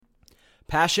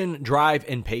Passion, drive,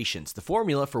 and patience. The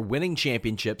formula for winning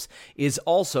championships is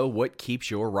also what keeps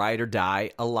your ride or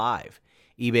die alive.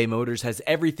 eBay Motors has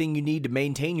everything you need to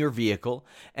maintain your vehicle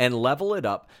and level it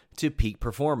up to peak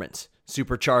performance.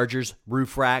 Superchargers,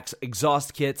 roof racks,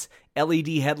 exhaust kits, LED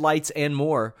headlights, and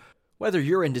more. Whether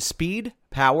you're into speed,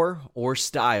 power, or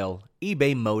style,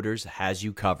 eBay Motors has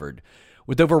you covered.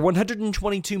 With over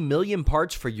 122 million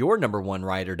parts for your number one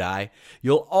ride or die,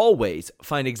 you'll always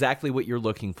find exactly what you're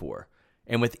looking for.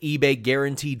 And with eBay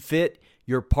Guaranteed Fit,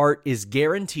 your part is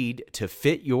guaranteed to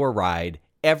fit your ride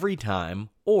every time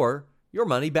or your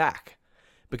money back.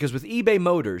 Because with eBay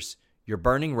Motors, you're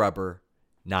burning rubber,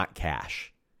 not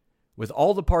cash. With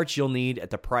all the parts you'll need at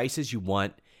the prices you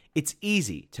want, it's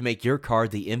easy to make your car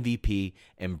the MVP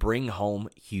and bring home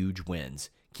huge wins.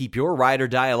 Keep your ride or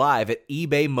die alive at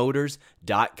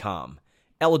ebaymotors.com.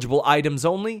 Eligible items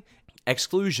only.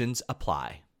 Exclusions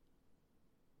apply.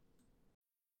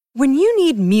 When you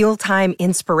need mealtime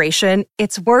inspiration,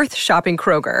 it's worth shopping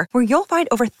Kroger, where you'll find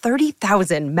over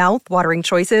 30,000 mouth-watering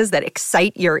choices that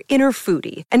excite your inner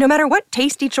foodie. And no matter what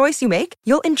tasty choice you make,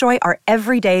 you'll enjoy our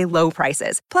everyday low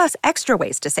prices, plus extra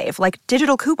ways to save, like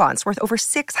digital coupons worth over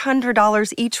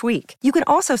 $600 each week. You can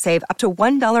also save up to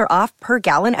 $1 off per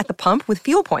gallon at the pump with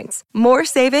fuel points. More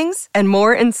savings and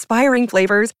more inspiring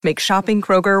flavors make shopping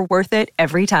Kroger worth it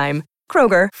every time.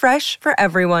 Kroger, fresh for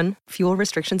everyone. Fuel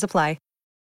restrictions apply.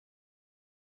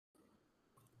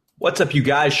 What's up, you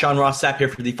guys? Sean Ross Sapp here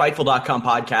for the Fightful.com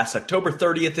podcast, October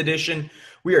 30th edition.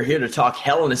 We are here to talk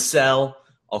Hell in a Cell,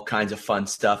 all kinds of fun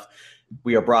stuff.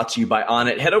 We are brought to you by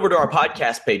Onnit. Head over to our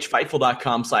podcast page,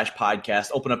 Fightful.com/podcast.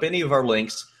 Open up any of our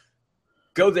links.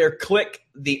 Go there, click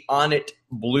the Onnit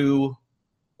blue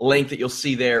link that you'll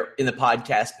see there in the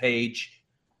podcast page.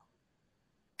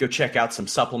 Go check out some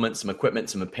supplements, some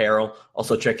equipment, some apparel.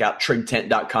 Also check out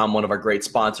TrigTent.com, one of our great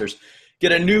sponsors.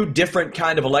 Get a new, different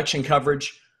kind of election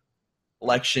coverage.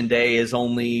 Election day is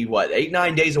only,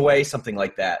 8-9 days away, something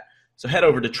like that. So head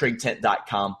over to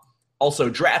TrigTent.com. Also,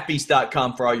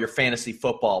 DraftBeast.com for all your fantasy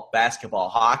football, basketball,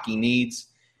 hockey needs.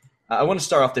 I want to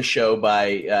start off the show by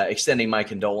extending my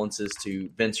condolences to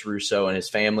Vince Russo and his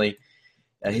family.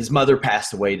 His mother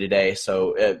passed away today.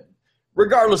 So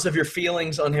regardless of your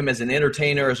feelings on him as an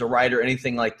entertainer, as a writer,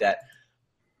 anything like that,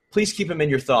 please keep him in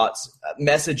your thoughts.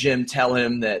 Message him, tell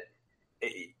him that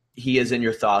he is in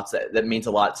your thoughts. That means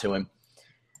a lot to him.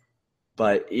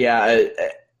 But, yeah,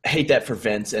 I hate that for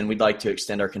Vince, and we'd like to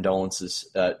extend our condolences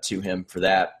to him for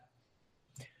that.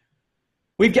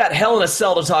 We've got Hell in a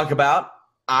Cell to talk about.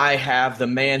 I have the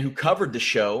man who covered the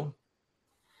show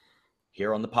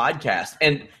here on the podcast.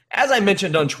 And as I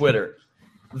mentioned on Twitter,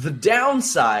 the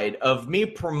downside of me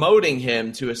promoting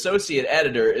him to associate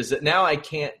editor is that now I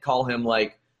can't call him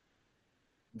like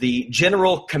the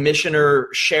general commissioner,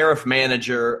 sheriff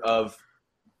manager of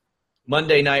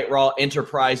Monday Night Raw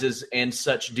Enterprises and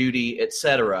Such Duty,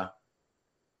 etc.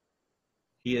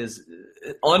 He is,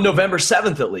 on November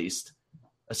 7th at least,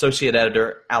 associate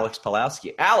editor Alex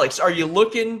Pawlowski. Alex, are you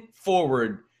looking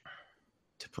forward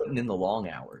to putting in the long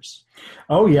hours?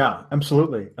 Oh, yeah,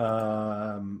 absolutely.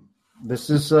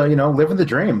 This is, living the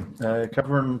dream,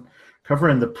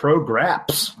 covering the pro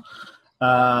graps.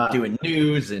 Doing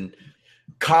news and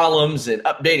columns and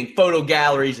updating photo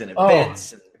galleries and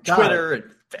events and Twitter and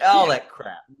all that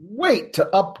crap. Wait to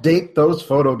update those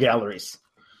photo galleries.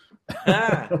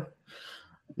 Yeah,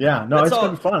 no, it's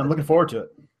going to be fun. I'm looking forward to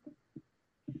it.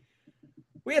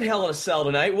 We had Hell in a Cell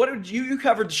tonight. What did you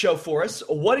covered the show for us?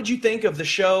 What did you think of the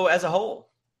show as a whole?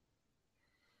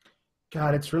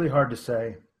 God, it's really hard to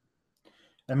say.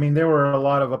 I mean, there were a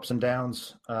lot of ups and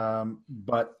downs,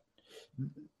 but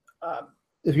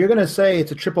if you're going to say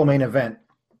it's a triple main event,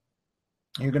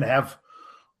 you're going to have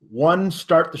one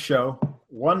start the show,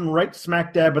 one right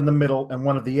smack dab in the middle, and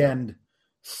one at the end.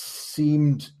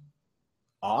 Seemed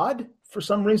odd for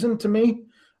some reason to me.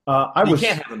 You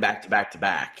can't have them back to back to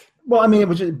back. Well, I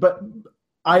mean, but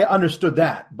I understood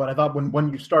that. But I thought when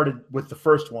you started with the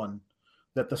first one,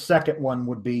 that the second one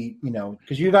would be,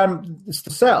 because you got it's the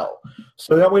cell,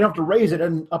 so that we don't have to raise it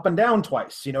and up and down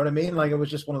twice. You know what I mean? Like, it was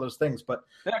just one of those things. But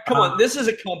come on, this is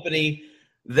a company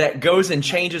that goes and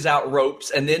changes out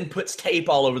ropes and then puts tape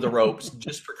all over the ropes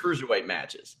just for cruiserweight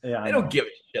matches. Yeah, they don't give a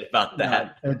shit about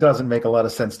that. No, it doesn't make a lot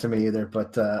of sense to me either.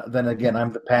 But then again,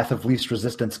 I'm the path of least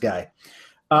resistance guy.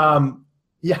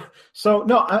 Yeah. So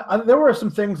no, there were some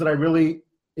things that I really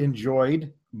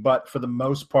enjoyed, but for the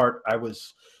most part, I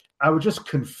was just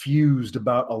confused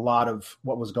about a lot of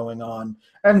what was going on,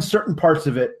 and certain parts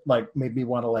of it like made me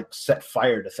want to set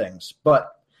fire to things.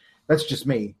 But that's just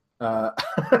me.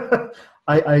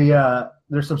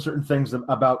 There's some certain things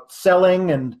about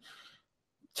selling and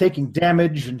taking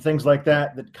damage and things like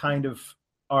that kind of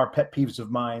are pet peeves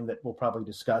of mine that we'll probably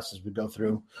discuss as we go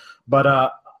through.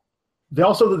 But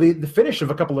the finish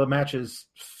of a couple of matches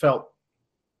felt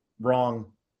wrong.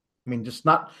 I mean, just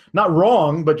not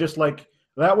wrong, but just like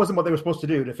that wasn't what they were supposed to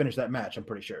do to finish that match, I'm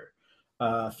pretty sure.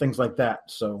 Things like that.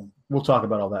 So we'll talk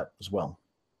about all that as well.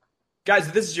 Guys,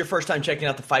 if this is your first time checking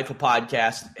out the Fightful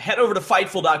podcast, head over to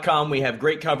Fightful.com. We have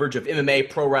great coverage of MMA,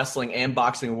 pro wrestling, and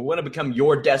boxing. We want to become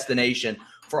your destination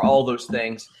for all those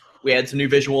things. We had some new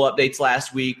visual updates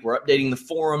last week. We're updating the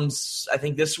forums, I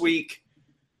think, this week.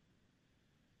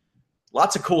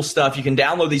 Lots of cool stuff. You can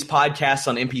download these podcasts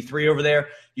on MP3 over there.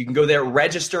 You can go there,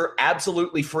 register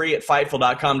absolutely free at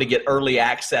Fightful.com to get early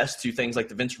access to things like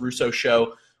the Vince Russo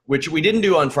show, which we didn't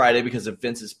do on Friday because of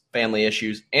Vince's family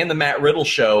issues, and the Matt Riddle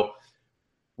show,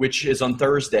 which is on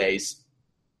Thursdays.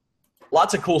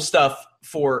 Lots of cool stuff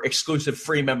for exclusive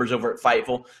free members over at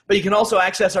Fightful. But you can also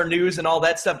access our news and all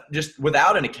that stuff just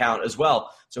without an account as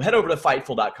well. So head over to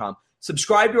Fightful.com.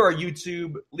 Subscribe to our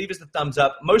YouTube. Leave us a thumbs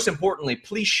up. Most importantly,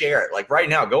 please share it. Like right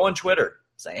now, go on Twitter.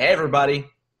 Say, hey, everybody.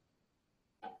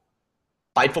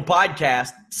 Fightful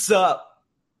Podcast. Sup?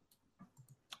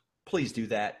 Please do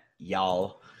that,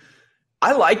 y'all.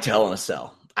 I liked Hell in a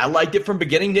Cell. I liked it from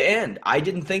beginning to end. I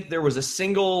didn't think there was a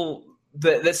single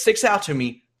that sticks out to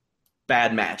me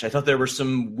bad match. I thought there were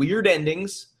some weird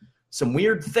endings, some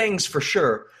weird things for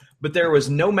sure, but there was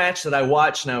no match that I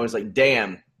watched and I was like,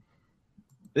 damn,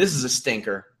 this is a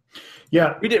stinker.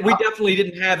 Yeah. We definitely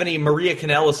didn't have any Maria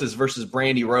Kanellis versus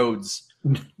Brandy Rhodes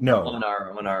no. on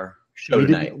our show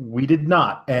tonight. We did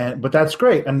not. But that's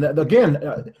great. And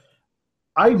again,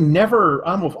 I never,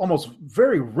 almost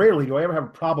very rarely do I ever have a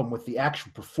problem with the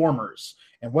actual performers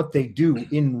and what they do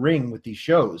in ring with these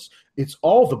shows. It's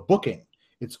all the booking.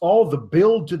 It's all the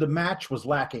build to the match was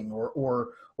lacking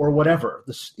or whatever.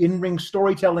 The in-ring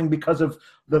storytelling because of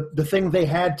the thing they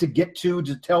had to get to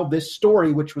tell this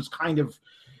story, which was kind of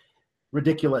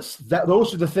ridiculous.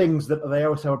 Those are the things that they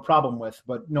always have a problem with.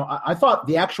 But no, I thought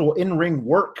the actual in-ring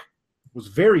work was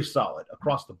very solid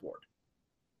across the board.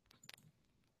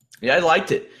 Yeah, I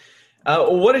liked it.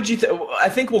 What did you think? I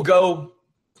think we'll go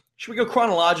 – should we go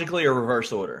chronologically or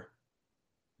reverse order?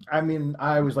 I mean,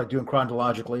 I always like doing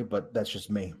chronologically, but that's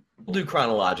just me. We'll do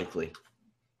chronologically.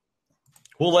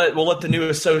 We'll let the new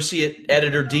associate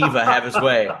editor Diva have his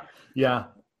way. Yeah,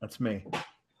 that's me.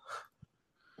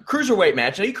 Cruiserweight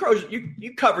match. Now you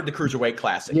covered the Cruiserweight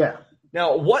Classic. Yeah.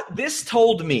 Now, what this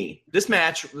told me, this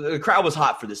match, the crowd was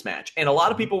hot for this match. And a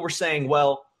lot of people were saying,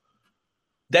 well,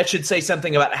 that should say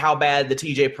something about how bad the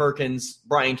T.J.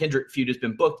 Perkins-Brian Kendrick feud has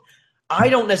been booked. I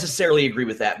don't necessarily agree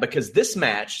with that because this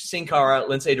match, Sin Cara,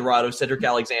 Lince Dorado, Cedric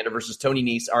Alexander versus Tony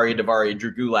Nese, Arya Daivari, and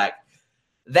Drew Gulak,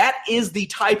 that is the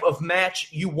type of match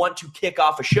you want to kick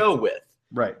off a show with.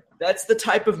 Right. That's the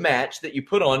type of match that you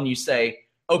put on and you say,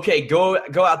 okay, go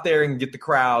out there and get the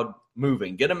crowd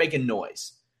moving, get them making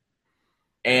noise.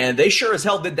 And they sure as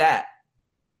hell did that.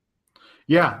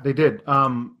 Yeah, they did. I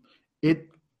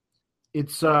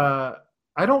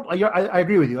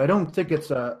agree with you. I don't think it's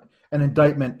an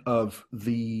indictment of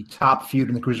the top feud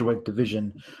in the Cruiserweight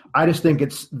division. I just think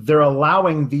they're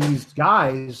allowing these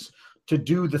guys to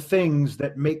do the things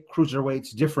that make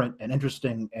Cruiserweights different and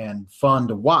interesting and fun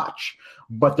to watch,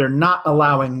 but they're not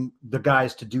allowing the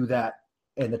guys to do that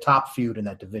in the top feud in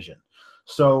that division.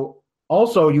 So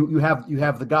also you have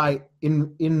the guy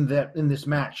in this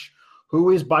match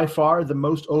who is by far the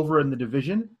most over in the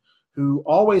division, who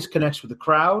always connects with the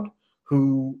crowd,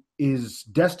 who is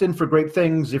destined for great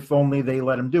things if only they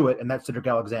let him do it, and that's Cedric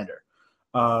Alexander.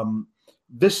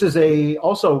 This is a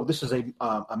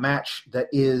match that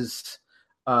is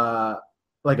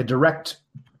like a direct,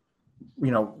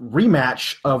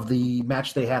 rematch of the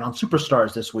match they had on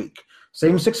Superstars this week.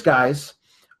 Same 6 guys,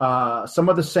 some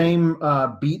of the same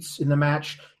beats in the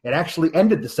match. It actually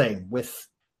ended the same with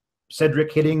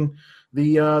Cedric hitting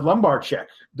the lumbar check.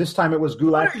 This time it was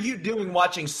Gulak. What are you doing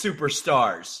watching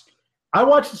Superstars? I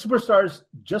watched the Superstars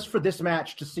just for this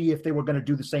match to see if they were going to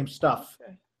do the same stuff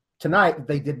tonight that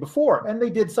they did before. And they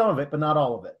did some of it, but not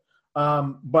all of it.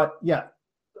 But, yeah,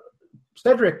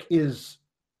 Cedric is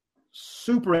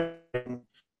super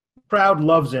 – crowd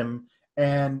loves him.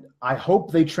 And I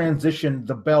hope they transition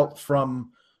the belt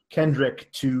from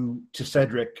Kendrick to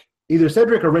Cedric, either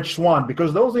Cedric or Rich Swann,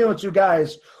 because those are the only 2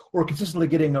 guys who are consistently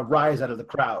getting a rise out of the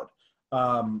crowd.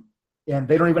 And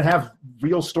they don't even have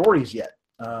real stories yet.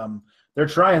 They're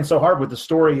trying so hard with the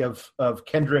story of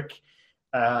Kendrick.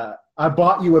 I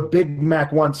bought you a Big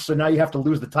Mac once, so now you have to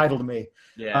lose the title to me.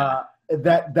 Yeah.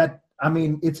 I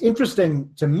mean, it's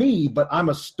interesting to me, but I'm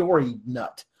a story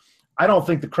nut. I don't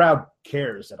think the crowd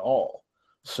cares at all.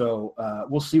 So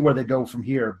we'll see where they go from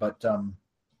here. But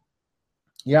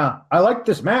yeah, I liked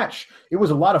this match. It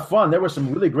was a lot of fun. There was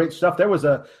some really great stuff. There was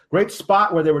a great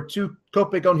spot where there were 2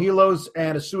 Tope con Hilos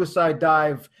and a suicide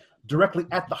dive directly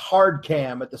at the hard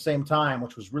cam at the same time,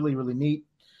 which was really, really neat.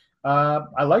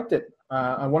 I liked it.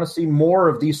 I want to see more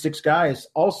of these 6 guys.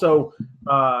 Also,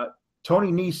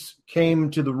 Tony Nese came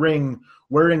to the ring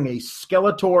wearing a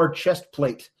Skeletor chest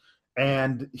plate,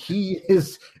 and he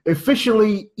is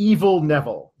officially Evil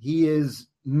Neville. He is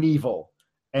Neville.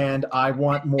 And I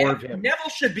want more of him. Neville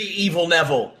should be Evil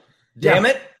Neville. Damn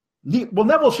it. Well,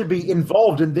 Neville should be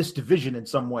involved in this division in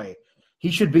some way.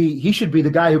 He should be the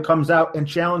guy who comes out and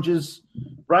challenges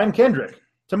Brian Kendrick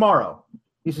tomorrow.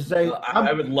 He should say,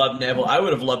 I would love Neville. I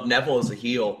would have loved Neville as a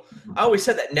heel. I always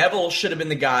said that Neville should have been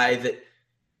the guy that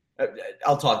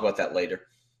I'll talk about that later.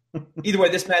 Either way,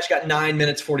 this match got 9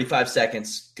 minutes, 45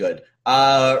 seconds. Good.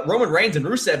 Roman Reigns and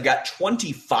Rusev got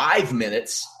 25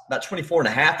 minutes, about 24 and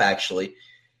a half, actually.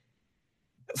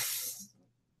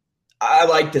 I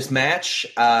like this match.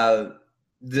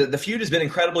 The feud has been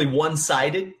incredibly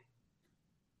one-sided.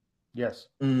 Yes.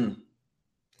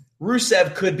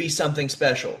 Rusev could be something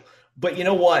special. But you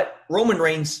know what? Roman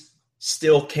Reigns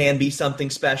still can be something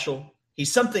special.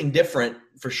 He's something different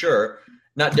for sure.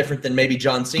 Not different than maybe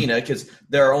John Cena, because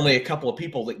there are only a couple of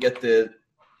people that get the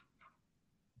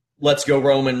let's go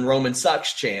Roman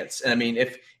sucks chance. And I mean,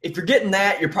 if you're getting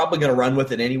that, you're probably going to run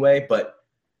with it anyway. But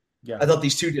yeah. I thought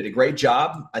these 2 did a great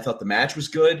job. I thought the match was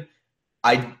good.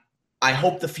 I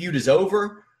hope the feud is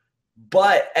over.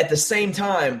 But at the same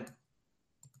time,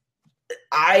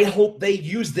 I hope they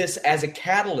use this as a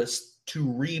catalyst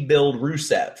to rebuild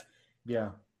Rusev. Yeah.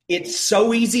 It's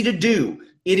so easy to do.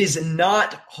 It is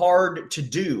not hard to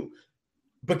do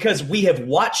because we have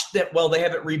watched that. Well, they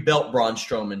haven't rebuilt Braun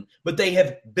Strowman, but they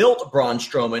have built Braun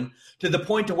Strowman to the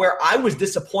point to where I was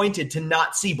disappointed to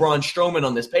not see Braun Strowman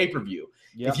on this pay-per-view.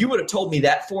 Yep. If you would have told me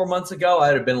that 4 months ago,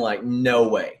 I'd have been like, no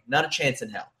way, not a chance in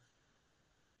hell.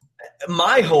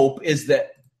 My hope is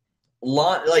that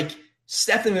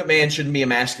Stephanie McMahon shouldn't be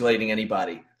emasculating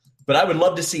anybody, but I would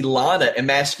love to see Lana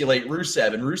emasculate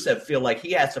Rusev and Rusev feel like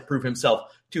he has to prove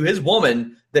himself to his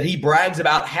woman that he brags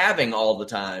about having all the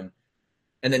time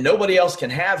and that nobody else can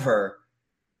have her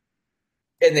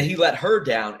and that he let her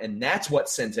down, and that's what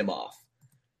sent him off.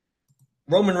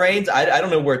 Roman Reigns, I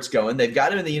don't know where it's going. They've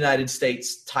got him in the United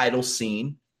States title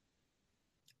scene.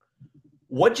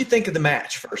 What'd you think of the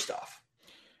match, first off?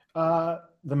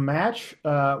 The match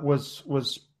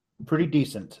was pretty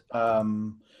decent.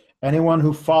 Anyone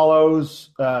who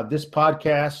follows this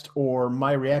podcast or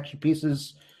my reaction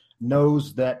pieces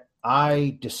knows that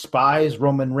I despise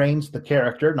Roman Reigns, the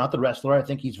character, not the wrestler. I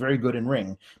think he's very good in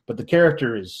ring, but the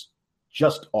character is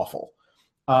just awful.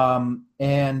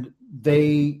 And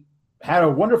they had a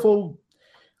wonderful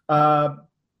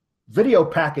video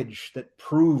package that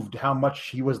proved how much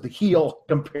he was the heel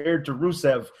compared to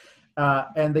Rusev.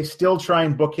 And they still try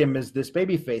and book him as this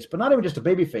babyface, but not even just a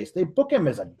babyface. They book him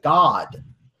as a god.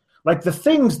 Like the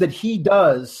things that he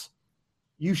does,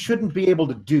 you shouldn't be able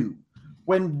to do.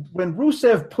 When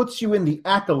Rusev puts you in the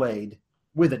accolade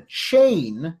with a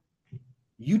chain,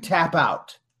 you tap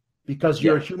out because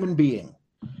you're a human being.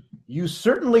 You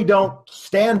certainly don't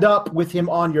stand up with him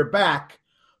on your back,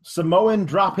 Samoan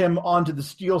drop him onto the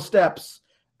steel steps,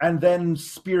 and then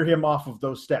spear him off of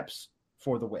those steps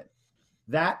for the win.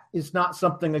 That is not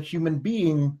something a human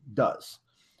being does.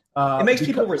 It makes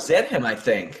people resent him, I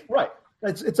think. Right.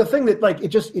 It's a thing that it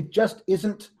just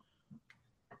isn't.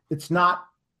 It's not.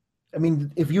 I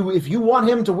mean, if you want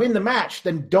him to win the match,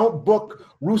 then don't book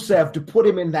Rusev to put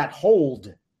him in that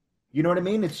hold. You know what I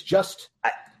mean? It's just.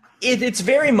 It's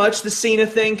very much the Cena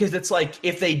thing because it's like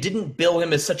if they didn't bill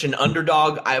him as such an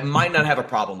underdog, I might not have a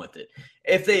problem with it.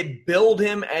 If they build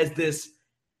him as this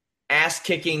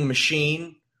ass-kicking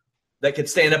machine that could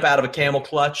stand up out of a camel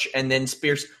clutch and then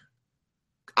spears,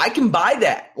 I can buy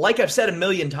that. Like I've said a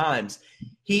million times,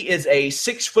 he is a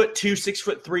 6'2",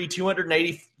 6'3",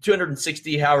 280,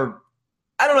 260, however,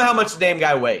 I don't know how much the damn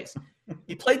guy weighs.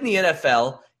 He played in the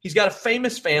NFL. He's got a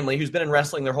famous family who's been in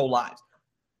wrestling their whole lives.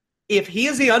 If he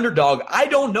is the underdog, I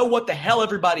don't know what the hell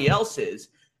everybody else is,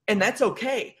 and that's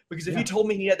okay. Because if you told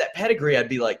me he had that pedigree, I'd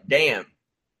be like, damn,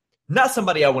 not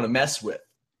somebody I want to mess with.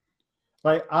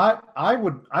 Like I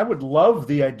would love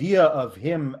the idea of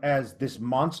him as this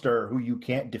monster who you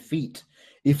can't defeat.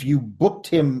 If you booked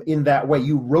him in that way,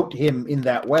 you wrote him in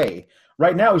that way.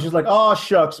 Right now, he's just like, oh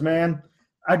shucks, man.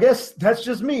 I guess that's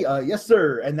just me. Yes,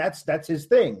 sir. And that's his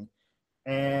thing.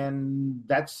 And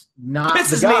that's not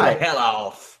pisses the guy. Me the hell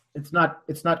off. It's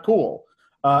not cool.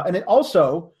 And it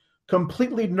also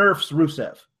completely nerfs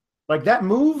Rusev. Like that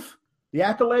move The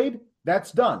accolade,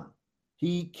 that's done.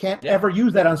 He can't ever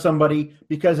use that on somebody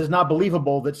because it's not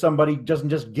believable that somebody doesn't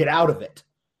just get out of it.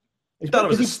 I thought it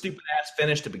was a stupid-ass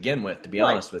finish to begin with, to be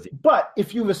honest with you. But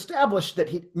if you've established that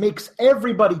he makes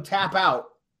everybody tap out,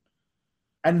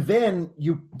 and then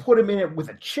you put him in it with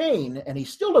a chain and he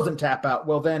still doesn't tap out,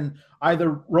 well, then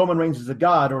either Roman Reigns is a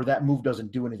god or that move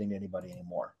doesn't do anything to anybody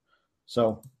anymore.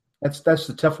 So that's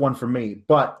the tough one for me.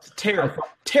 But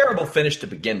terrible finish to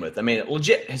begin with. I mean, it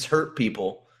legit has hurt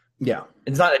people. Yeah.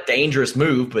 It's not a dangerous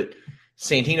move, but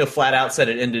Santino flat out said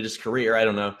it ended his career. I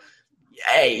don't know.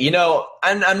 Hey, you know,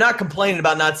 I'm not complaining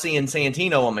about not seeing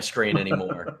Santino on my screen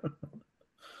anymore.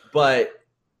 But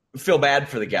I feel bad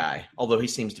for the guy, although he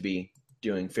seems to be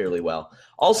doing fairly well.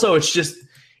 Also,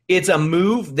 it's a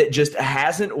move that just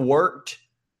hasn't worked.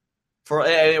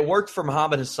 It worked for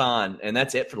Muhammad Hassan, and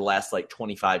that's it for the last,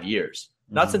 25 years.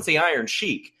 Not since the Iron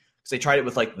Sheik, because they tried it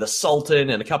with, the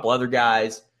Sultan and a couple other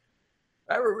guys.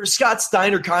 Scott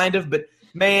Steiner kind of, but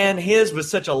man, his was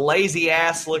such a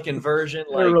lazy-ass looking version.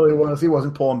 It really was. He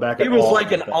wasn't pulling back at all. It was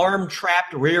like an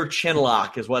arm-trapped rear chin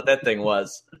lock is what that thing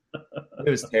was. It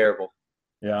was terrible.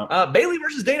 Yeah. Bayley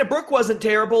versus Dana Brooke wasn't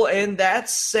terrible, and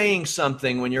that's saying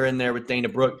something when you're in there with Dana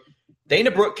Brooke.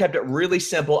 Dana Brooke kept it really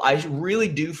simple. I really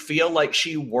do feel like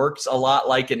she works a lot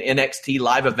like an NXT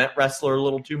live event wrestler a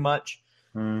little too much.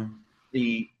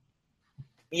 She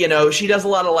does a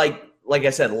lot of like I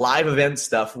said, live event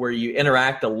stuff where you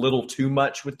interact a little too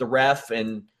much with the ref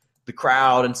and the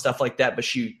crowd and stuff like that. But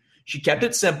she kept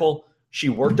it simple. She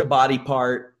worked a body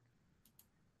part.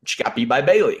 She got beat by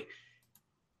Bayley.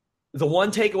 The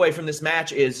one takeaway from this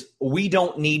match is we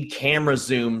don't need camera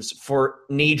zooms for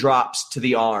knee drops to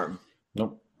the arm.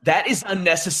 Nope. That is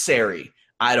unnecessary.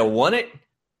 I don't want it.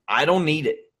 I don't need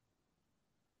it.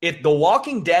 If The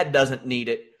Walking Dead doesn't need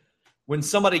it, when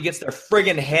somebody gets their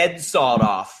friggin' head sawed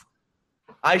off,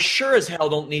 I sure as hell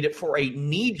don't need it for a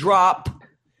knee drop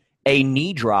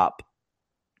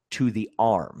to the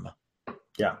arm.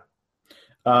 Yeah.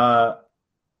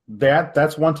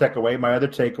 That's one takeaway. My other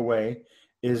takeaway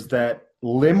is that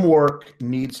limb work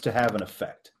needs to have an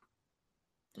effect.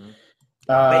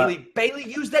 Bayley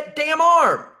used that damn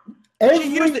arm.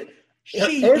 She used it.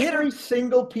 Every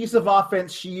single piece of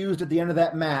offense she used at the end of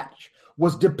that match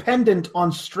was dependent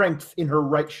on strength in her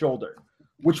right shoulder,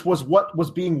 which was what was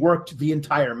being worked the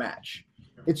entire match.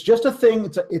 It's just a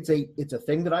thing. It's a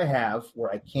thing that I have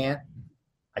where I can't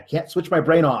switch my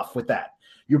brain off with that.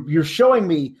 You're showing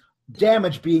me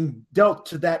damage being dealt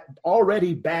to that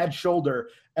already bad shoulder,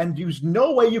 and there's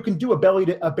no way you can do a Bayley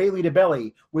to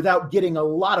belly without getting a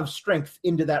lot of strength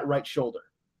into that right shoulder.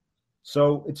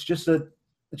 So it's just a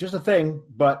thing,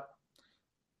 but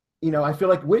I feel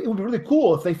like it would be really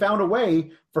cool if they found a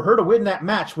way for her to win that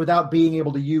match without being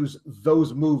able to use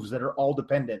those moves that are all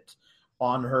dependent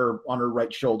on her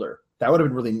right shoulder. That would have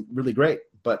been really, really great,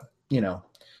 but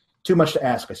too much to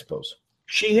ask, I suppose.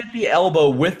 She hit the elbow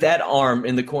with that arm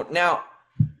in the corner. Now,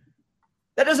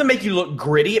 that doesn't make you look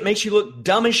gritty. It makes you look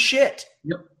dumb as shit.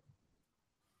 Yep.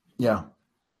 Yeah.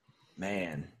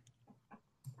 Man.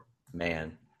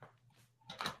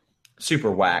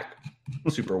 Super whack.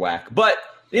 Super whack. But,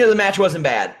 the match wasn't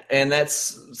bad, and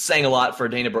that's saying a lot for a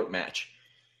Dana Brooke match.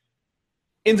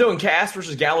 Enzo and Cass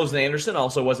versus Gallows and Anderson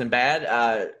also wasn't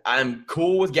bad. I'm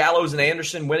cool with Gallows and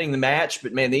Anderson winning the match,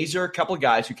 but, man, these are a couple of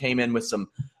guys who came in with some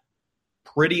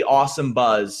pretty awesome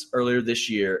buzz earlier this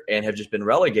year and have just been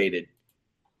relegated.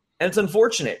 And it's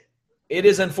unfortunate. It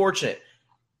is unfortunate.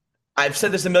 I've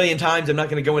said this a million times. I'm not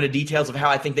going to go into details of how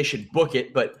I think they should book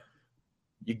it, but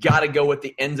you got to go with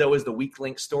the Enzo as the weak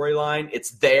link storyline.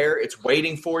 It's there. It's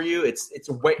waiting for you. It's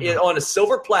on a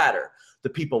silver platter. The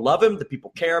people love him. The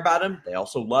people care about him. They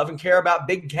also love and care about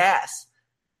Big Cass.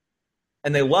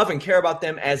 And they love and care about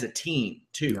them as a team,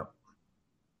 too.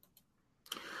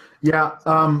 Yeah.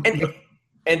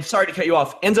 And sorry to cut you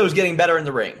off, Enzo's getting better in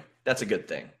the ring. That's a good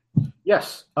thing.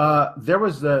 Yes. There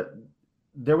was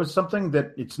something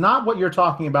that it's not what you're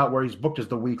talking about where he's booked as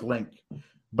the weak link,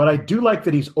 but I do like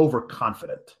that he's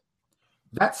overconfident.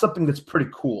 That's something that's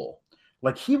pretty cool.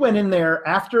 Like he went in there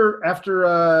after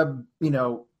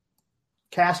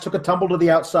Cass took a tumble to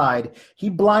the outside. He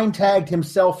blind tagged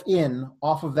himself in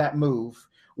off of that move,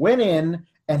 went in,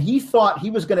 and he thought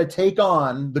he was going to take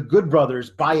on the Good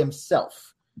Brothers by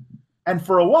himself. And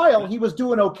for a while, he was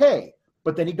doing okay,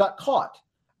 but then he got caught.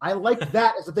 I like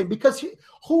that as a thing because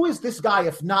who is this guy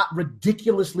if not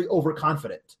ridiculously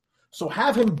overconfident? So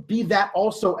have him be that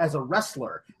also as a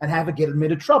wrestler and have it get him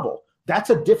into trouble. That's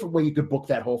a different way you could book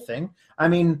that whole thing. I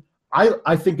mean,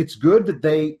 I think it's good that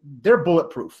they're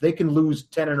bulletproof. They can lose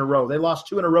 10 in a row. They lost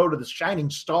 2 in a row to the Shining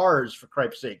Stars, for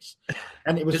cripe's sakes.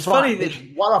 And it was funny that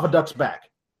that water off a duck's back.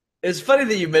 It's funny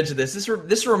that you mentioned this.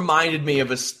 This reminded me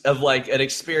of like an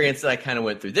experience that I kind of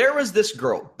went through. There was this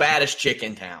girl, baddest chick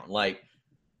in town. Like,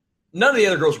 none of the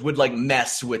other girls would like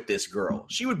mess with this girl.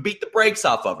 She would beat the brakes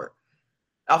off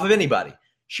of anybody.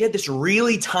 She had this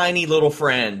really tiny little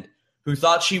friend who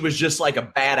thought she was just like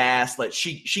a badass. Like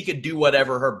she could do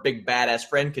whatever her big badass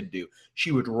friend could do.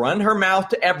 She would run her mouth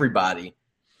to everybody,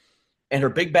 and her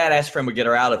big badass friend would get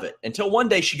her out of it. Until one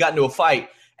day she got into a fight.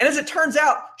 And as it turns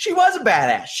out, she was a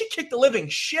badass. She kicked the living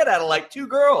shit out of like 2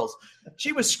 girls.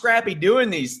 She was scrappy doing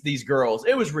these girls.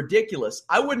 It was ridiculous.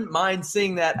 I wouldn't mind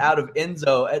seeing that out of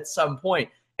Enzo at some point.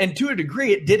 And to a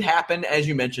degree, it did happen, as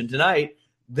you mentioned tonight.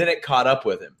 Then it caught up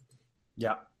with him.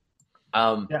 Yeah.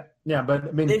 Yeah, but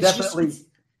I mean, it's definitely.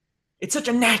 It's such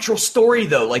a natural story,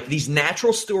 though. Like, these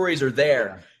natural stories are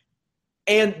there.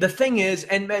 Yeah. And the thing is,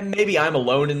 and maybe I'm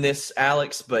alone in this,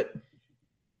 Alex, but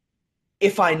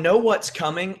if I know what's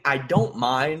coming, I don't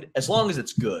mind as long as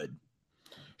it's good.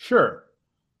 Sure.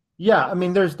 Yeah, I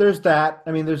mean, there's that.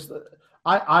 I mean,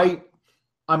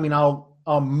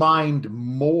 I'll mind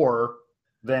more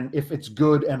than if it's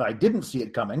good and I didn't see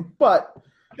it coming. But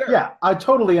sure. Yeah, I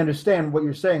totally understand what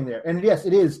you're saying there. And yes,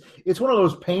 it is. It's one of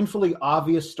those painfully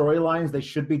obvious storylines they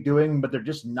should be doing, but they're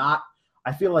just not.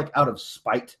 I feel like out of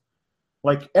spite.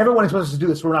 Like, everyone is supposed to do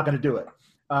this, we're not going to do it.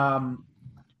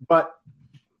 But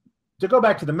to go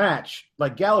back to the match,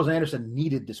 like, Gallows and Anderson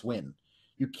needed this win.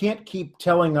 You can't keep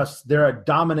telling us they're a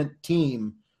dominant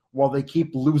team while they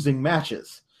keep losing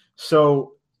matches.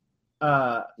 So,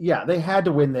 they had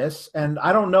to win this. And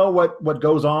I don't know what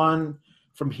goes on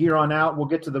from here on out. We'll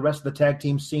get to the rest of the tag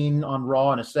team scene on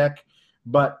Raw in a sec.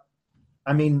 But,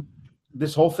 I mean,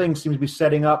 this whole thing seems to be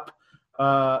setting up,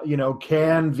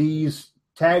 can these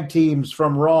tag teams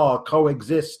from Raw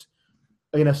coexist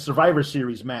in a Survivor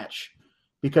Series match?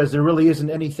 Because there really isn't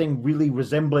anything really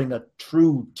resembling a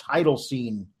true title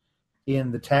scene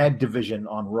in the tag division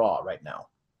on Raw right now.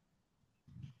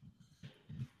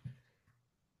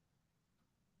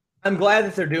 I'm glad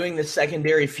that they're doing this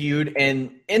secondary feud,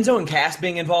 and Enzo and Cass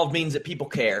being involved means that people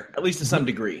care, at least to some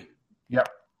degree. Yep.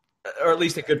 Or at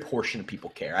least a good portion of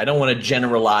people care. I don't want to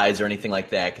generalize or anything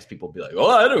like that, because people will be like, "Oh,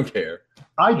 I don't care."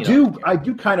 I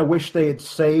do kind of wish they had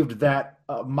saved that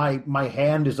my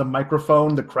hand is a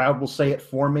microphone, the crowd will say it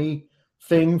for me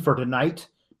thing for tonight,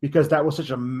 because that was such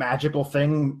a magical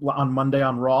thing on Monday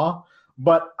on Raw.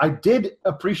 But I did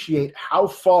appreciate how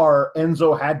far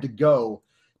Enzo had to go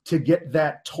to get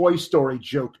that Toy Story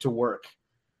joke to work.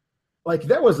 Like,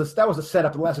 that was a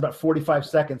setup that lasted about 45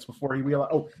 seconds before he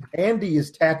realized, oh, Andy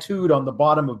is tattooed on the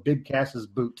bottom of Big Cass's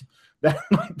boot.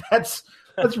 That's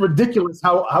ridiculous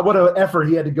what an effort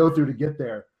he had to go through to get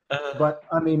there. But,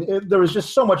 I mean, there was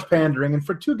just so much pandering. And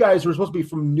for 2 guys who were supposed to be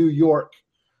from New York,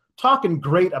 talking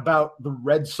great about the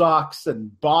Red Sox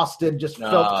and Boston just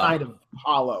felt kind of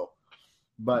hollow.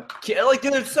 But like,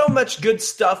 there's so much good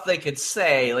stuff they could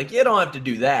say. Like, you don't have to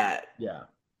do that. Yeah.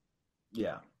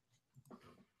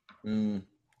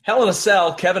 Hell in a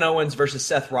Cell, Kevin Owens versus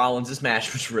Seth Rollins. This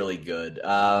match was really good.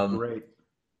 Great.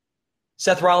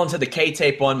 Seth Rollins had the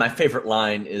K-tape on. My favorite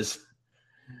line is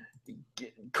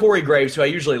Corey Graves, who I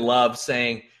usually love,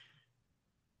 saying,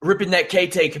 ripping that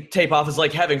K-tape off is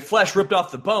like having flesh ripped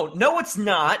off the bone. No, it's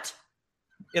not.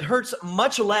 It hurts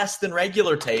much less than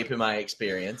regular tape, in my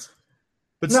experience.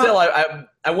 But still,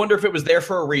 I wonder if it was there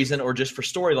for a reason or just for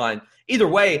storyline. Either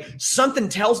way, something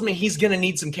tells me he's going to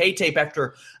need some K-tape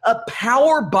after a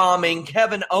power bombing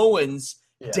Kevin Owens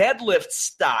deadlift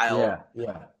style.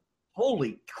 Yeah.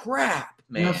 Holy crap,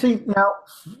 man. Now,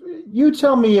 you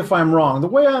tell me if I'm wrong. The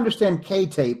way I understand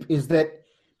K-tape is that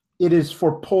it is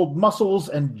for pulled muscles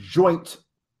and joint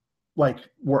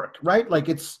work, right? Like,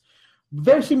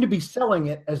 they seem to be selling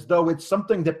it as though it's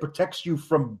something that protects you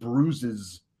from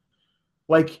bruises.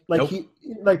 Nope.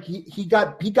 he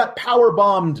got power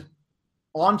bombed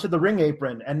onto the ring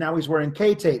apron, and now he's wearing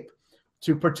K-tape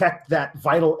to protect that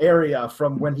vital area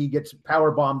from when he gets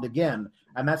power bombed again.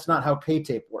 And that's not how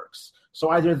K-tape works.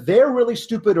 So either they're really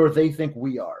stupid or they think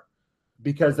we are,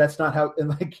 because that's not how.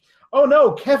 And oh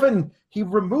no, Kevin, he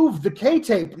removed the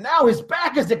K-tape. Now his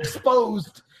back is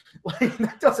exposed.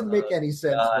 That doesn't make any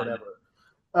sense.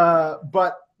 Whatever.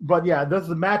 But yeah,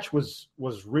 the match was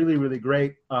really, really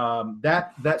great.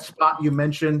 That spot you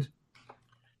mentioned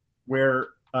where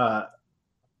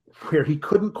he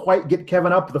couldn't quite get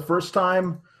Kevin up the first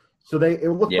time, so it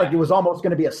looked like it was almost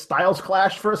going to be a Styles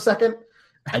clash for a second.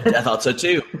 I thought so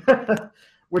too.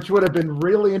 which would have been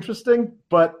really interesting.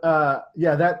 But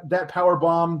that power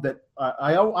bomb that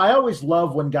I always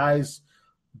love when guys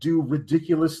do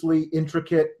ridiculously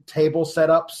intricate table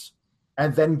setups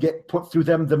and then get put through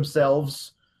them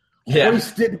themselves. Yeah.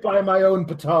 Hoisted by my own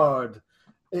petard.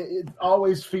 It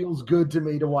always feels good to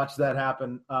me to watch that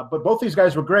happen. But both these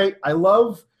guys were great. I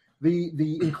love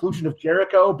the inclusion of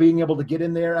Jericho being able to get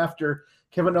in there after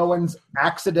Kevin Owens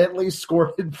accidentally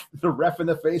squirted the ref in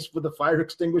the face with a fire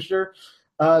extinguisher.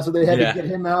 So they had to get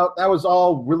him out. That was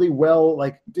all really well.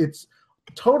 Like, it's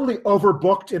totally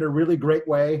overbooked in a really great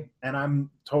way, and I'm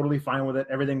totally fine with it.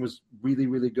 Everything was really,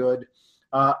 really good.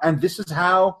 And this is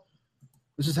how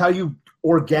you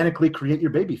organically create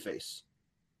your babyface.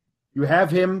 You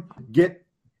have him get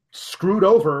screwed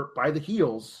over by the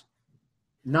heels,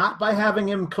 not by having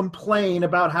him complain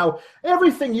about how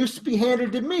everything used to be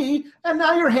handed to me and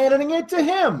now you're handing it to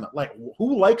him. Like,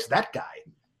 who likes that guy?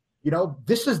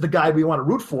 This is the guy we want to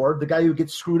root for, the guy who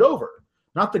gets screwed over,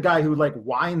 not the guy who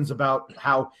whines about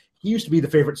how he used to be the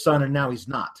favorite son and now he's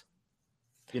not.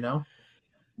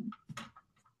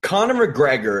 Conor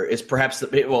McGregor is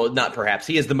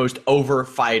he is the most over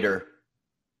fighter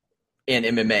in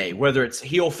MMA, whether it's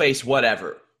heel, face,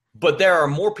 whatever. But there are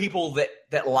more people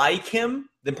that like him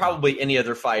than probably any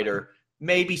other fighter.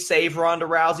 Maybe save Ronda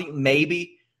Rousey,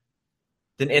 maybe,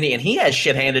 than any. And he has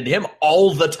shit handed to him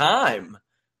all the time.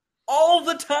 All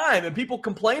the time. And people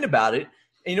complain about it.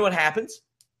 And you know what happens?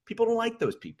 People don't like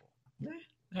those people.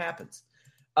 It happens.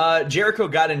 Jericho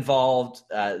got involved.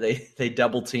 They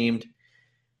double-teamed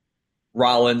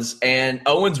Rollins. And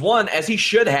Owens won, as he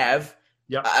should have.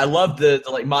 Yep. I love the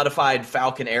modified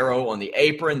Falcon arrow on the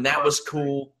apron. That was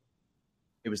cool.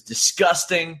 It was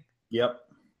disgusting. Yep.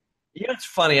 It's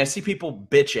funny. I see people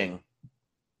bitching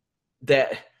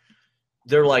that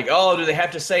they're like, oh, do they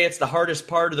have to say it's the hardest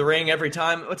part of the ring every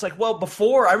time? It's like, well,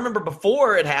 I remember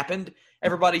before it happened,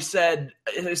 everybody said,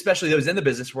 especially those in the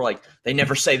business, were like, they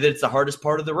never say that it's the hardest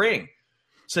part of the ring.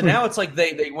 So now it's like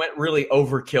they went really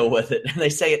overkill with it, and they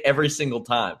say it every single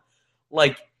time.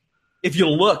 Like, if you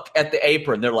look at the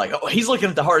apron, they're like, oh, he's looking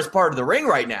at the hardest part of the ring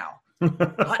right now.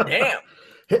 God damn.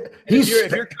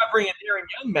 If you're covering an Aaron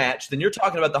Young match, then you're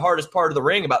talking about the hardest part of the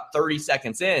ring about 30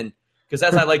 seconds in, because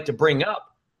as I like to bring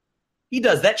up, he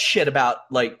does that shit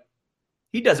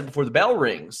he does it before the bell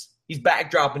rings. He's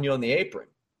backdropping you on the apron.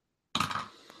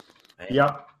 Man.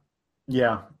 Yep.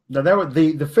 Yeah. Now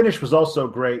the finish was also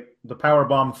great. The power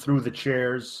bomb through the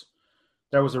chairs.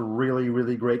 That was a really,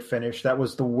 really great finish. That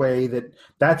was the way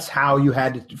that's how you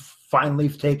had to finally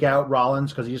take out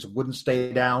Rollins, because he just wouldn't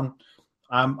stay down.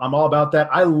 I'm all about that.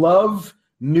 I love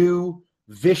new,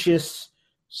 vicious,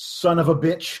 son of a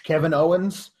bitch Kevin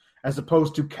Owens as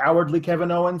opposed to cowardly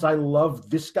Kevin Owens. I love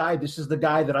this guy. This is the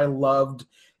guy that I loved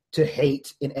to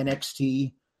hate in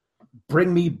NXT.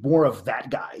 Bring me more of that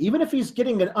guy. Even if he's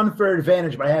getting an unfair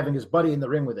advantage by having his buddy in the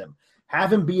ring with him,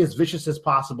 have him be as vicious as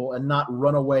possible and not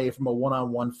run away from a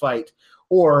one-on-one fight,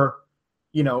 or,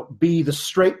 be the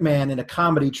straight man in a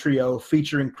comedy trio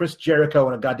featuring Chris Jericho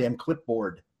and a goddamn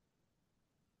clipboard.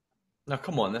 Now,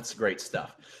 come on, that's great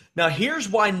stuff. Now, here's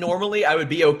why normally I would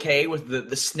be okay with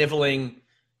the sniveling,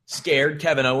 scared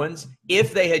Kevin Owens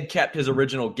if they had kept his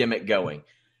original gimmick going.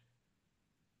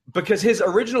 Because his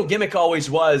original gimmick always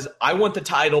was, I want the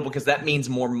title because that means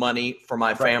more money for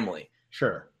my family.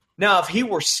 Sure. Now, if he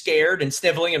were scared and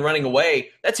sniveling and running away,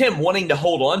 that's him wanting to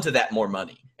hold on to that more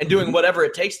money and doing whatever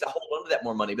it takes to hold on to that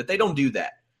more money. But they don't do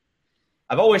that.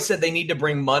 I've always said they need to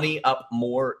bring money up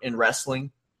more in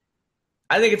wrestling.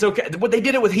 I think it's okay. But they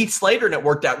did it with Heath Slater, and it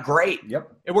worked out great.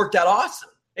 Yep. It worked out awesome.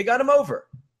 It got him over.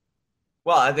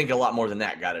 Well, I think a lot more than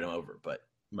that got him over, but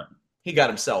he got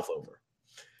himself over.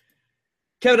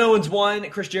 Kevin Owens won.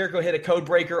 Chris Jericho hit a code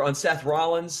breaker on Seth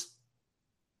Rollins.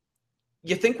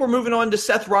 You think we're moving on to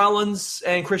Seth Rollins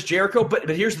and Chris Jericho, but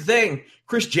here's the thing.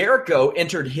 Chris Jericho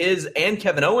entered his and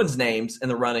Kevin Owens' names in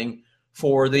the running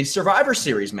for the Survivor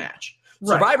Series match.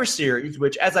 Right. Survivor Series,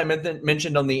 which, as I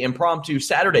mentioned on the Impromptu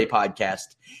Saturday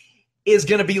podcast, is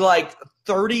going to be like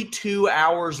 32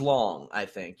 hours long, I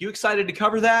think. You excited to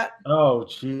cover that? Oh,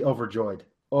 gee, overjoyed.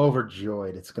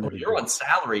 It's going to be You're on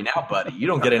salary now, buddy. You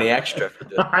don't get any extra for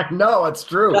this. I know, it's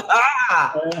true.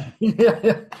 You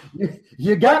got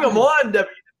Bring them on, WWE.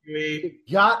 You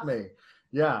got me.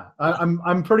 Yeah,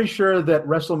 I'm pretty sure that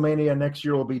WrestleMania next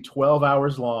year will be 12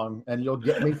 hours long, and you'll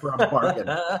get me for a bargain.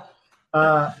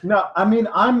 No, I mean,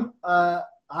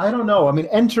 I don't know. I mean,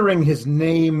 entering his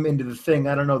name into the thing,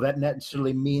 I don't know. That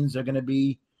necessarily means they're going to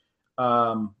be,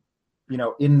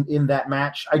 in that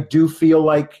match. I do feel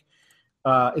like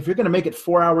if you're going to make it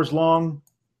 4 hours long,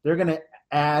 they're going to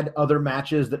add other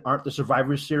matches that aren't the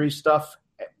Survivor Series stuff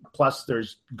plus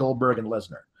there's Goldberg and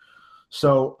Lesnar.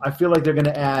 So I feel like they're going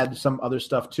to add some other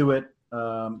stuff to it.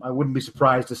 I wouldn't be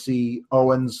surprised to see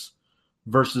Owens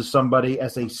versus somebody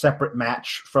as a separate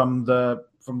match from the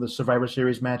Survivor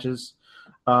Series matches.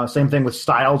 Same thing with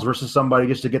Styles versus somebody,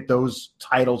 just to get those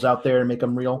titles out there and make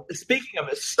them real. Speaking of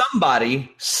it,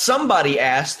 somebody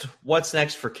asked what's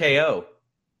next for KO.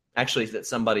 Actually, that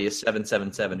somebody is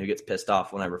 777 who gets pissed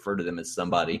off when I refer to them as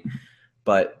somebody.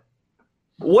 But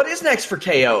what is next for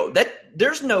KO?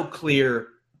 There's no clear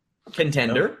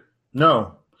contender.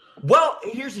 No. Well,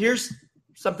 here's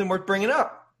something worth bringing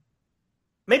up.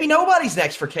 Maybe nobody's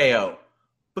next for KO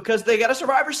because they got a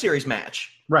Survivor Series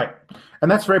match. Right,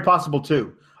 and that's very possible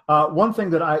too. One thing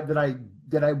that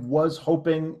I was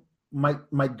hoping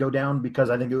might go down, because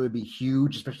I think it would be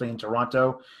huge, especially in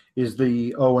Toronto, is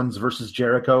the Owens versus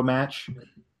Jericho match,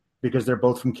 because they're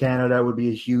both from Canada. It would be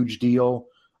a huge deal.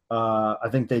 I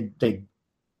think they'd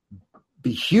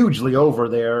be hugely over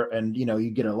there, and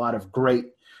you get a lot of great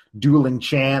dueling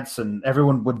chants, and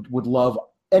everyone would love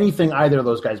anything either of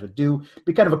those guys would do. It'd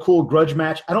be kind of a cool grudge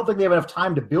match. I don't think they have enough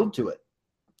time to build to it.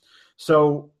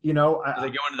 So, do they go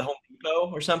into the Home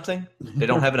Depot or something? They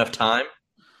don't have enough time?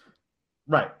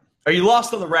 Right. Are you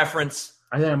lost on the reference?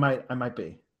 I think I might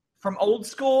be. From old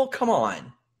school? Come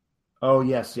on. Oh,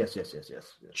 yes.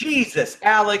 Jesus,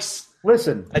 Alex.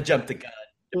 Listen. I jumped the gun.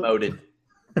 Demoted.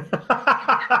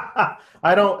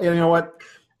 I don't, you know what?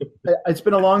 It's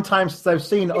been a long time since I've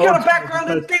seen. You got a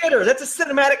background in theater. That's a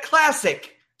cinematic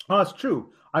classic. Oh, that's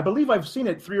true. I believe I've seen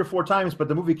it 3 or 4 times, but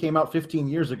the movie came out 15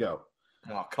 years ago.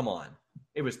 Oh, come on.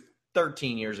 It was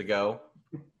 13 years ago.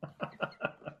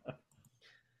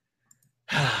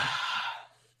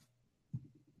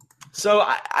 So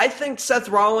I think Seth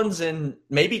Rollins and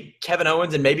maybe Kevin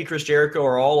Owens and maybe Chris Jericho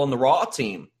are all on the Raw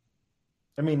team.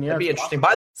 I mean, yeah, that'd be interesting.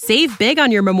 Save big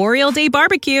on your Memorial Day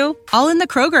barbecue, all in the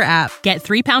Kroger app. Get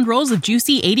 3-pound rolls of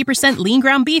juicy 80% lean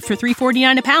ground beef for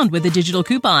 $3.49 a pound with a digital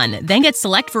coupon. Then get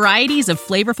select varieties of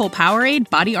flavorful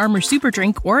Powerade, Body Armor Super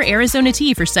Drink, or Arizona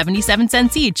tea for 77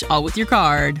 cents each, all with your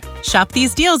card. Shop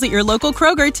these deals at your local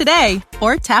Kroger today,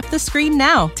 or tap the screen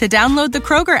now to download the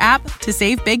Kroger app to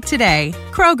save big today.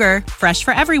 Kroger, fresh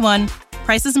for everyone.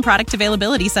 Prices and product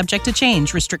availability subject to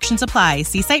change. Restrictions apply.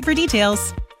 See site for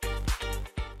details.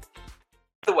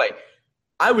 By the way,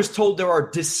 I was told there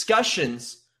are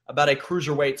discussions about a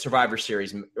Cruiserweight Survivor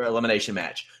Series elimination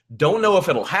match. Don't know if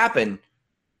it'll happen,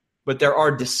 but there are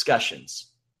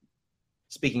discussions.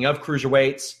 Speaking of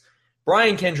Cruiserweights,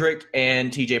 Brian Kendrick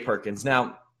and TJ Perkins.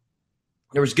 Now,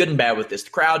 there was good and bad with this. The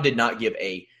crowd did not give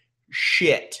a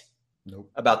shit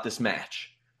about this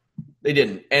match. They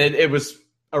didn't. And it was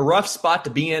a rough spot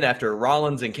to be in after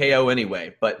Rollins and KO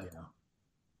anyway. But,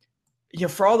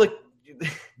 for all the...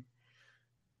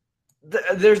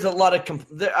 There's a lot of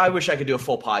I wish I could do a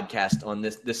full podcast on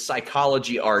this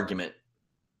psychology argument.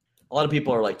 A lot of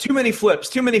people are like, too many flips,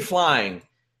 too many flying.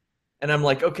 And I'm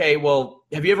like, okay, well,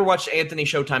 have you ever watched Anthony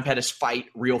Showtime Pettis fight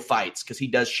real fights? Because he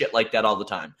does shit like that all the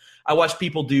time. I watch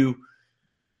people do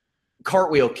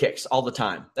cartwheel kicks all the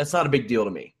time. That's not a big deal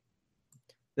to me.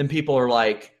 Then people are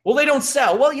like, well, they don't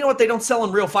sell. Well, you know what? They don't sell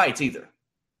in real fights either.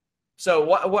 So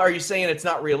what are you saying? It's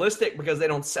not realistic because they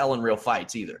don't sell in real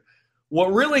fights either.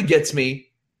 What really gets me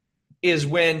is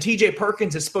when TJ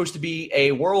Perkins is supposed to be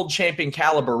a world champion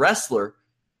caliber wrestler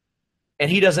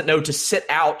and he doesn't know to sit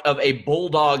out of a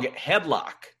bulldog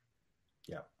headlock.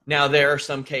 Yeah. Now, there are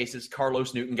some cases.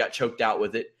 Carlos Newton got choked out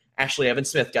with it. Ashley Evans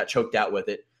Smith got choked out with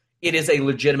it. It is a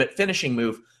legitimate finishing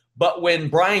move. But when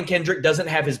Brian Kendrick doesn't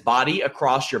have his body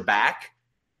across your back,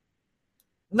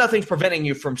 nothing's preventing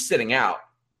you from sitting out.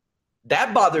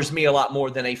 That bothers me a lot more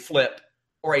than a flip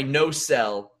or a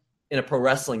no-sell in a pro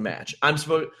wrestling match.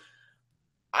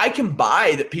 I can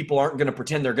buy that people aren't going to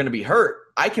pretend they're going to be hurt.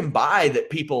 I can buy that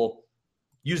people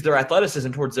use their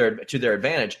athleticism to their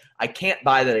advantage. I can't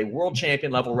buy that a world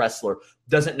champion level wrestler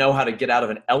doesn't know how to get out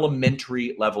of an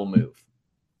elementary level move.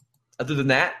 Other than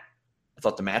that, I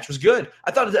thought the match was good.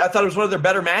 I thought it was one of their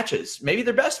better matches, maybe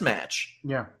their best match.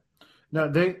 Yeah. No,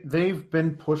 they've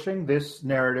been pushing this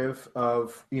narrative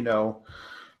of,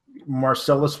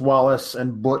 Marcellus Wallace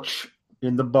and Butch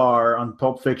in the bar on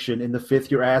Pulp Fiction. In the fifth,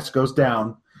 your ass goes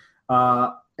down.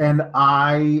 And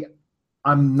I'm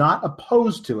not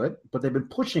opposed to it, but they've been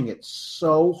pushing it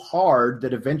so hard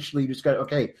that eventually you just got,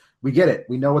 okay, we get it.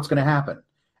 We know what's going to happen.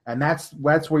 And that's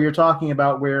where you're talking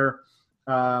about where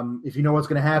if you know what's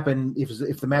going to happen,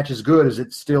 if the match is good, is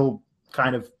it still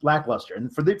kind of lackluster?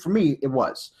 And for me, it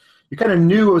was. You kind of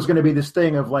knew it was going to be this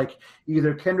thing of like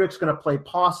either Kendrick's going to play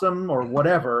possum or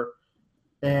whatever,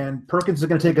 and Perkins is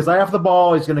going to take his eye off the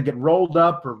ball. He's going to get rolled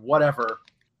up or whatever.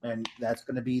 and that's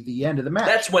going to be the end of the match.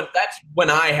 That's when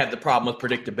I have the problem with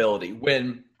predictability.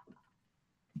 When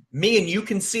me and you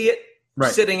can see it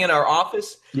sitting in our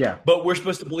office, but we're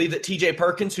supposed to believe that TJ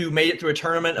Perkins, who made it through a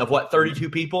tournament of 32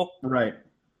 people,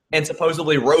 and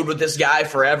supposedly rode with this guy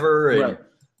forever, and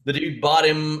the dude bought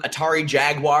him Atari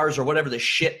Jaguars or whatever the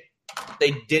shit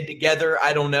they did together.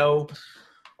 I don't know.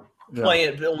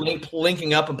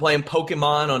 Linking up and playing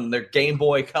Pokemon on their Game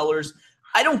Boy Colors.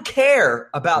 I don't care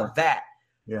about that.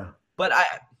 Yeah. But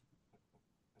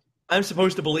I'm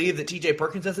supposed to believe that TJ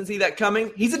Perkins doesn't see that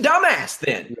coming. He's a dumbass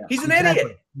then. Yeah, he's an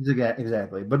idiot.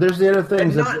 Exactly. But there's the other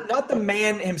things. Not the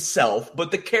man himself,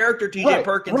 but the character TJ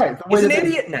Perkins. He's an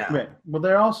idiot now. Right. Well,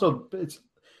 they're also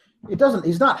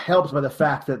he's not helped by the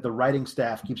fact that the writing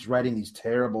staff keeps writing these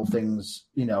terrible things,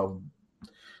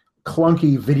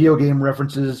 clunky video game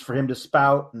references for him to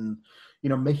spout and,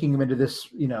 making him into this,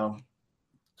 I don't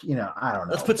know.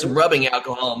 Let's put some rubbing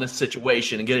alcohol in this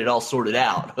situation and get it all sorted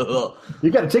out. You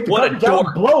got to take the gun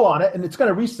down, blow on it, and it's going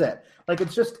to reset. Like,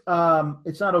 it's just,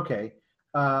 it's not okay.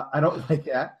 I don't like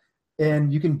that.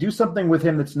 And you can do something with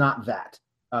him that's not that.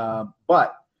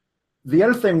 But the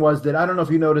other thing was that, I don't know if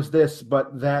you noticed this,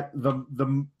 but that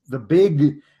the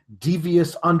big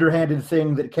devious underhanded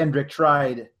thing that Kendrick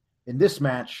tried in this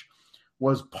match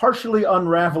was partially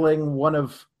unraveling one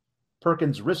of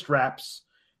Perkins' wrist wraps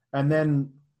and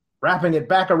then wrapping it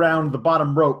back around the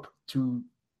bottom rope to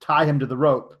tie him to the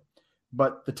rope.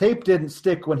 But the tape didn't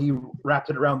stick when he wrapped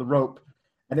it around the rope,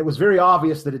 and it was very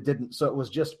obvious that it didn't. So it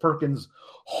was just Perkins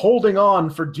holding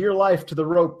on for dear life to the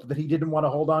rope that he didn't want to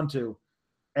hold on to.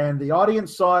 And the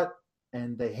audience saw it,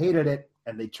 and they hated it,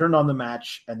 and they turned on the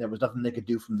match, and there was nothing they could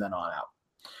do from then on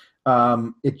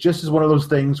out. It just is one of those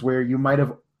things where you might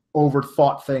have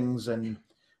overthought things and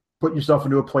put yourself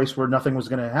into a place where nothing was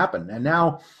going to happen. And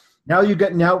now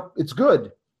it's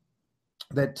good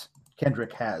that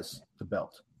Kendrick has the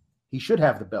belt. He should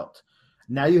have the belt.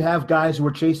 Now you have guys who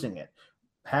are chasing it.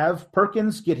 Have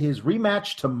Perkins get his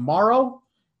rematch tomorrow,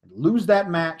 lose that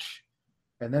match,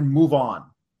 and then move on.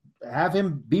 Have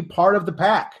him be part of the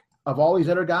pack of all these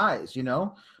other guys,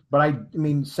 But I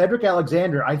mean, Cedric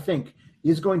Alexander, I think,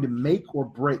 is going to make or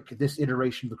break this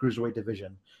iteration of the Cruiserweight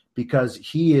division because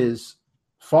he is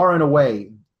far and away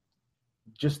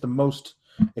just the most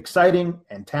exciting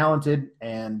and talented.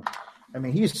 And, I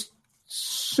mean, he's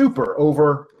super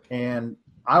over, and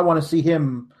I want to see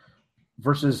him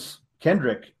versus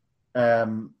Kendrick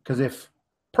because if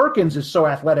Perkins is so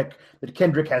athletic that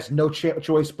Kendrick has no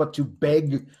choice but to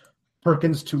beg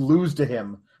Perkins to lose to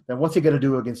him, then what's he going to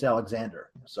do against Alexander?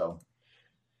 So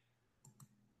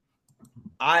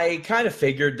I kind of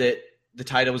figured that the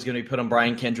title was going to be put on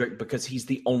Brian Kendrick because he's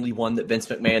the only one that Vince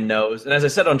McMahon knows. And as I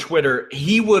said on Twitter,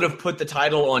 he would have put the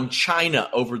title on China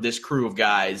over this crew of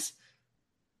guys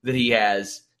that he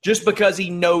has just because he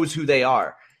knows who they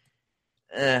are.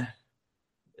 It's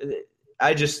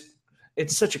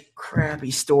such a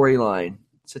crappy storyline,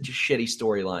 such a shitty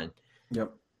storyline.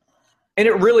 Yep. And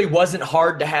it really wasn't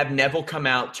hard to have Neville come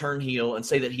out, turn heel, and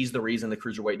say that he's the reason the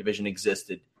Cruiserweight division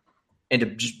existed and to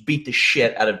just beat the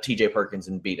shit out of TJ Perkins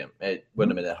and beat him. It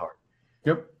wouldn't have been that hard.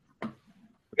 Yep. We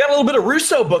got a little bit of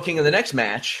Russo booking in the next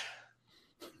match.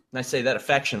 And I say that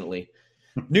affectionately.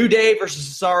 New Day versus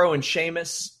Cesaro and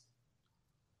Sheamus.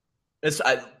 It's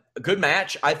a good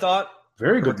match, I thought.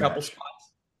 Very good match.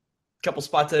 Couple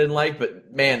spots I didn't like,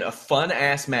 but, man, a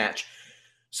fun-ass match.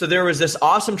 So there was this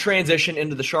awesome transition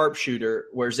into the sharpshooter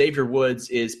where Xavier Woods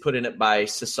is put in it by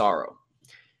Cesaro.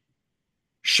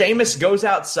 Sheamus goes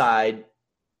outside,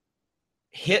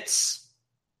 hits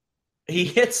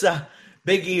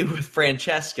Big E with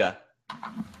Francesca,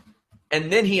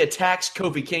 and then he attacks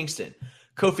Kofi Kingston.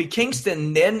 Kofi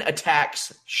Kingston then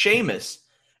attacks Sheamus,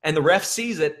 and the ref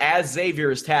sees it as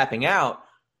Xavier is tapping out,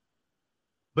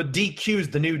 but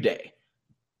DQs the New Day.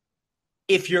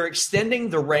 If you're extending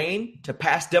the reign to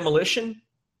past Demolition,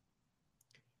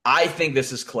 I think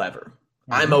this is clever.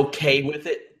 Mm-hmm. I'm okay with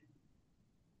it.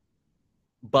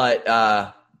 But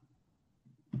I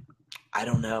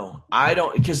don't know.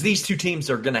 Because these two teams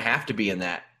are going to have to be in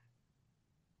that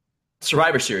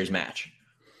Survivor Series match.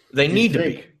 They need to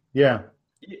be. Yeah.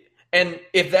 And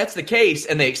if that's the case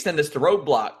and they extend this to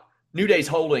Roadblock, New Day's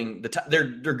holding they're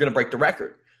going to break the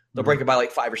record. They'll break it by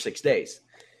like 5 or 6 days.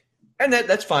 And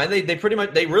that's fine. They pretty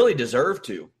much they really deserve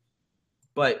to.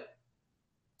 But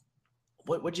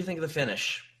what do you think of the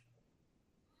finish?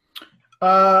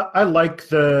 I like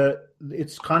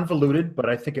it's convoluted, but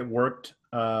I think it worked.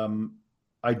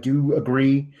 I do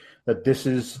agree that this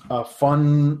is a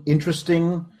fun,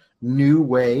 interesting new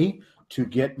way to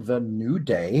get the New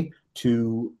Day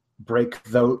to break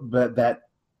that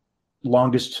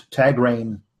longest tag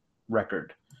reign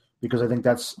record, because I think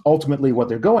that's ultimately what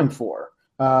they're going for.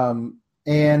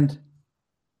 And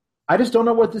I just don't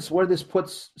know where this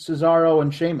puts Cesaro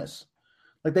and Sheamus.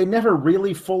 Like, they never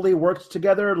really fully worked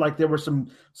together. Like, there were some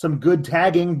good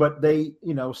tagging, but they,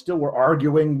 still were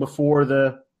arguing before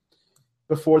the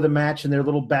match in their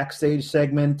little backstage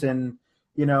segment. And,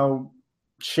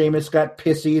 Sheamus got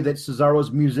pissy that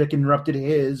Cesaro's music interrupted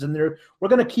his. And we're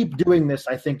going to keep doing this,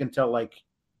 I think, until like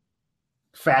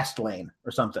Fastlane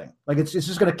or something. Like, it's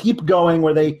just going to keep going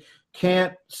where they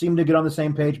can't seem to get on the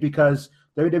same page because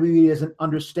WWE doesn't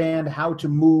understand how to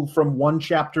move from one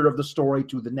chapter of the story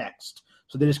to the next.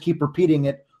 So they just keep repeating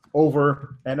it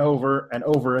over and over and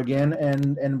over again,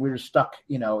 and we're stuck,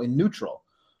 in neutral.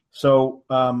 So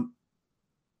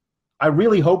I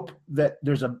really hope that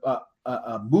there's a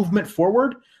movement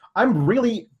forward. I'm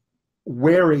really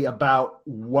wary about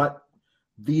what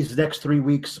these next 3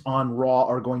 weeks on Raw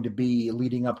are going to be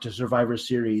leading up to Survivor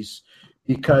Series,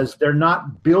 because they're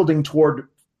not building toward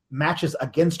matches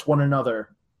against one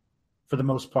another for the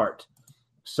most part.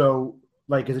 So,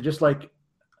 like, is it just like,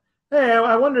 hey,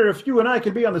 I wonder if you and I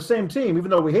could be on the same team, even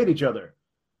though we hate each other,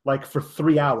 like, for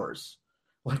 3 hours?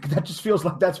 Like, that just feels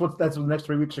like that's what the next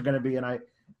 3 weeks are going to be, and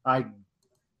I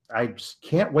just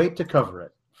can't wait to cover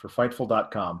it for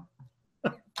Fightful.com.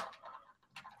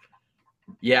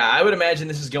 Yeah, I would imagine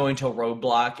this is going to a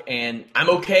roadblock, and I'm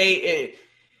okay.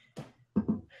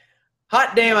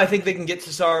 Hot damn, I think they can get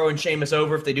Cesaro and Sheamus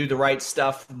over if they do the right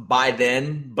stuff by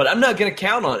then, but I'm not going to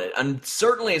count on it. I'm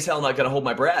certainly as hell not going to hold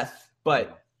my breath,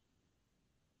 but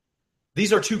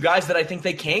these are two guys that I think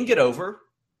they can get over,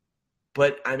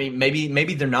 but I mean,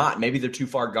 maybe they're not. Maybe they're too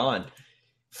far gone.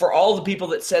 For all the people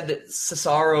that said that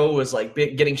Cesaro was like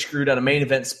getting screwed out of main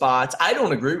event spots, I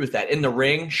don't agree with that. In the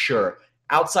ring, sure.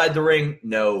 Outside the ring,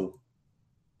 no.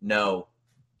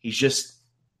 He's just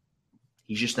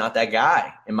not that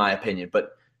guy, in my opinion.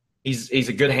 But he's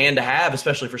a good hand to have,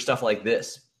 especially for stuff like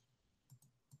this.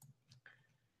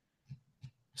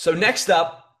 So next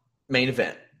up, main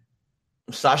event.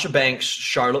 Sasha Banks,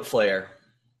 Charlotte Flair.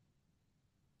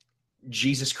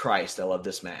 Jesus Christ, I love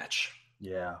this match.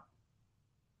 Yeah.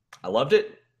 I loved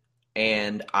it,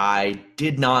 and I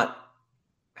did not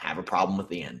have a problem with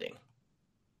the ending.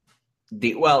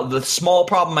 The small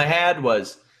problem I had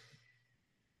was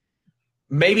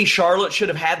maybe Charlotte should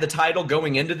have had the title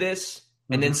going into this,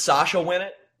 and then Sasha win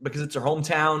it because it's her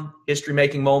hometown,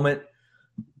 history-making moment.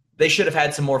 They should have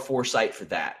had some more foresight for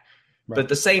that. Right. But at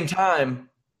the same time,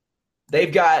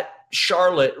 they've got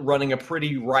Charlotte running a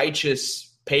pretty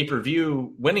righteous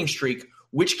pay-per-view winning streak,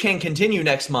 which can continue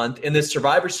next month in this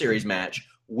Survivor Series match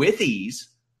with ease.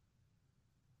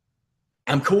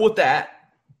 I'm cool with that.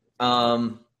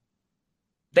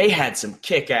 They had some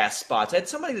kick-ass spots. I had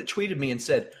somebody that tweeted me and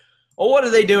said, "Oh, what are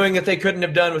they doing that they couldn't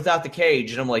have done without the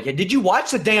cage?" And I'm like, did you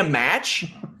watch the damn match?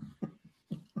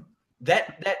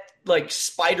 that like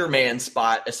Spider-Man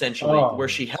spot, essentially, where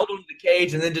she held onto the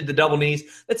cage and then did the double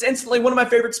knees. That's instantly one of my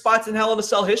favorite spots in Hell in a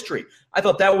Cell history. I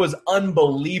thought that was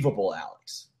unbelievable,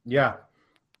 Alex. Yeah.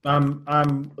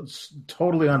 I'm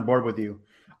totally on board with you.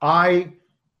 I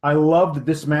loved that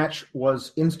this match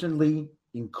was instantly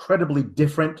incredibly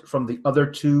different from the other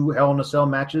two Hell in a Cell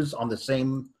matches on the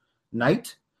same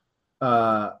night,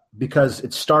 because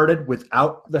it started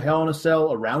without the Hell in a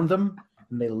Cell around them,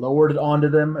 and they lowered it onto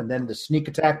them, and then the sneak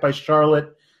attack by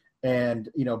Charlotte, and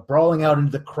brawling out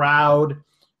into the crowd,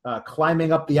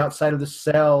 climbing up the outside of the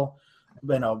cell,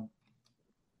 letting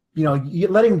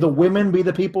the women be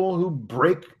the people who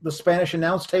break the Spanish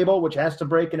announce table, which has to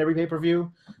break in every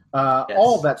pay-per-view. Yes.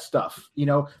 All that stuff,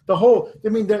 the whole,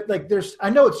 I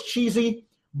know it's cheesy,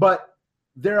 but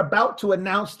they're about to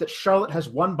announce that Charlotte has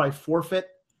won by forfeit,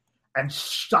 and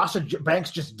Sasha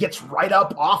Banks just gets right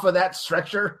up off of that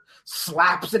stretcher,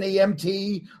 slaps an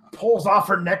EMT, pulls off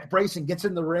her neck brace, and gets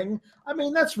in the ring. I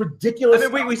mean, that's ridiculous. I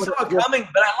mean, we saw it coming,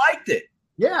 but I liked it.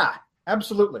 Yeah,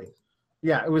 absolutely.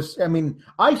 Yeah, it was. I mean,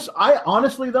 I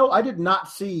honestly though, I did not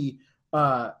see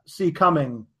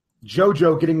coming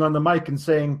JoJo getting on the mic and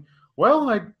saying, "Well,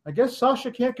 I guess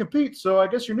Sasha can't compete, so I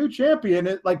guess your new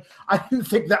champion." I didn't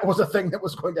think that was a thing that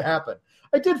was going to happen.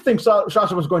 I did think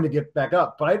Sasha was going to get back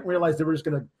up, but I didn't realize they were just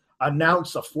going to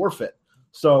announce a forfeit.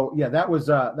 So yeah, that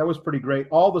was pretty great.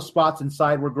 All the spots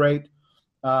inside were great.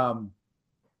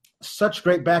 Such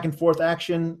great back and forth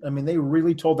action. I mean, they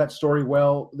really told that story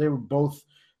well. They were both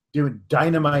doing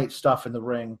dynamite stuff in the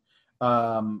ring.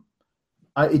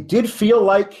 It did feel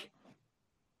like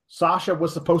Sasha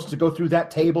was supposed to go through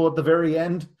that table at the very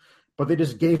end, but they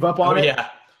just gave up on it. Yeah.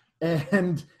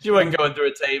 And she wasn't going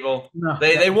through a table. No,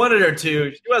 they wanted her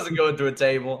to. She wasn't going through a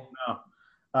table.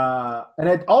 No. And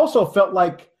it also felt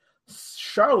like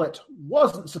Charlotte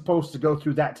wasn't supposed to go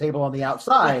through that table on the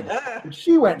outside, but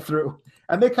she went through.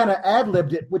 And they kind of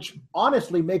ad-libbed it, which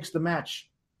honestly makes the match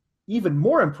even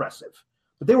more impressive.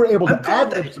 But they were able to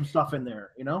ad-lib some stuff in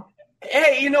there, you know?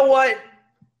 Hey, you know what?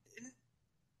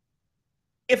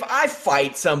 If I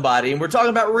fight somebody, and we're talking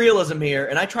about realism here,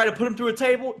 and I try to put them through a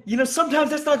table, you know, sometimes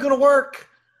that's not going to work.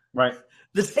 Right.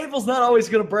 The table's not always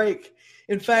going to break.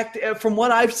 In fact, from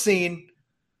what I've seen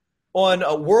on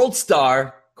a World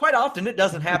Star, quite often it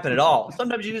doesn't happen at all.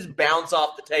 Sometimes you just bounce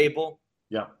off the table.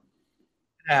 Yeah.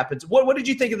 It happens. What did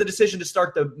you think of the decision to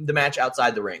start the match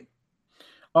outside the ring?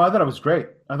 Oh, I thought it was great.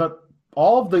 I thought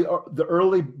all of the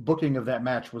early booking of that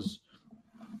match was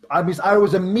 – I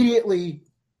was immediately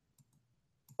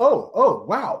 – oh,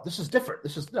 wow, this is different.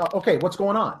 This is – okay, what's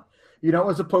going on? You know,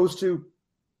 as opposed to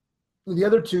the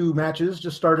other two matches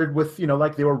just started with, you know,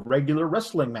 like they were regular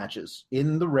wrestling matches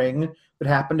in the ring that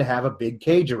happened to have a big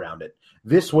cage around it.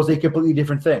 This was a completely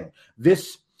different thing.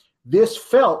 This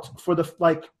felt for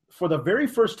the very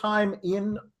first time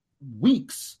in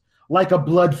weeks like a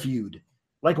blood feud,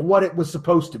 like what it was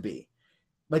supposed to be.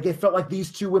 Like it felt like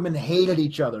these two women hated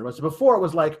each other. Whereas before it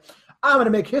was like, I'm going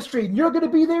to make history and you're going to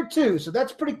be there too. So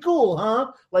that's pretty cool,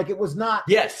 huh? Like it was not.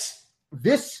 Yes.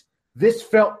 This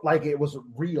felt like it was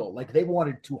real. Like they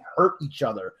wanted to hurt each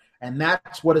other. And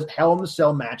that's what a Hell in a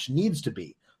Cell match needs to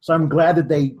be. So I'm glad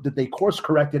that they course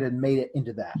corrected and made it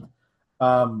into that.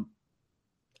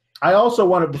 I also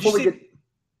wanted before we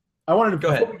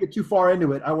get too far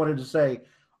into it, I wanted to say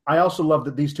I also love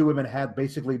that these two women had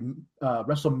basically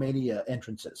WrestleMania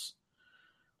entrances.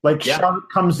 Like Charlotte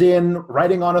comes in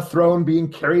riding on a throne,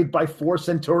 being carried by 4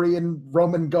 Centurion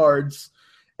Roman guards,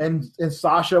 and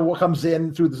Sasha comes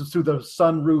in through the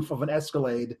sunroof of an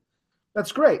Escalade.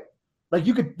 That's great. Like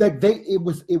you could, like it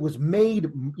was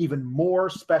made even more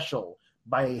special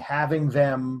by having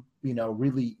them, you know,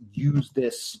 really use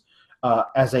this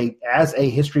as a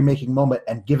history making moment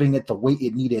and giving it the weight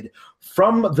it needed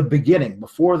from the beginning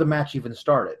before the match even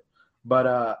started.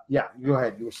 But yeah, go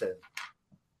ahead. You were saying.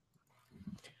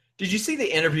 Did you see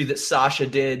the interview that Sasha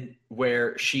did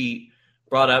where she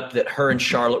brought up that her and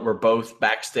Charlotte were both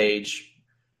backstage?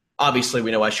 Obviously,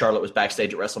 we know why Charlotte was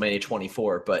backstage at WrestleMania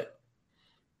 24, but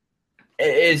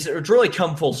it's really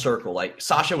come full circle. Like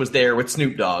Sasha was there with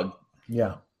Snoop Dogg.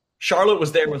 Yeah. Charlotte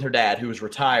was there with her dad, who was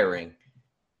retiring.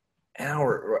 And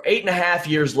we're 8.5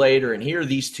 years later, and here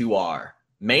these two are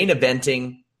main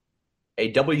eventing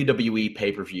a WWE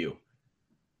pay-per-view.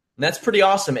 And that's pretty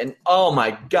awesome. And oh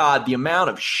my God, the amount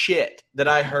of shit that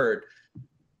I heard.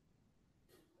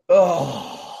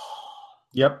 Oh.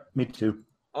 Yep, me too.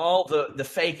 All the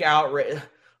fake outrage.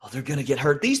 Oh, they're going to get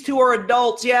hurt. These two are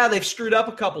adults. Yeah, they've screwed up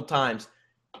a couple times.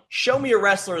 Show me a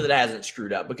wrestler that hasn't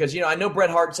screwed up. Because, you know, I know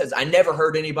Bret Hart says, I never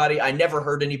hurt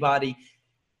anybody.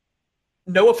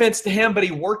 No offense to him, but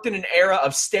he worked in an era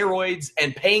of steroids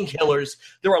and painkillers.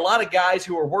 There were a lot of guys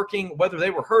who were working whether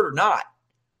they were hurt or not.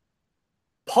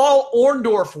 Paul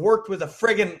Orndorff worked with a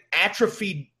friggin'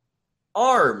 atrophied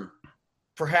arm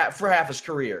for half his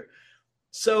career.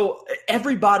 So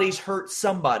everybody's hurt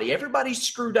somebody. Everybody's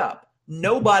screwed up.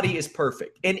 Nobody is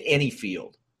perfect in any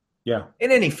field. Yeah.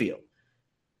 In any field.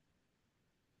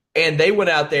 And they went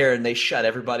out there and they shut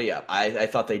everybody up. I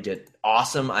thought they did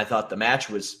awesome. I thought the match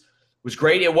was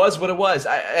great. It was what it was.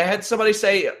 I had somebody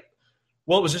say,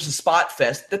 well, it was just a spot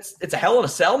fest. It's a Hell in a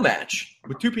Cell match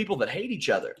with two people that hate each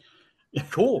other.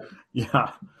 Cool.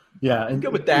 Yeah. Yeah. I'm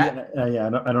good with that. Yeah.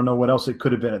 I don't know what else it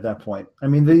could have been at that point. I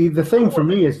mean, the thing for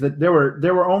me is that there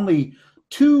were only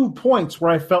 2 points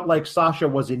where I felt like Sasha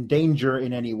was in danger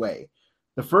in any way.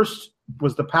 The first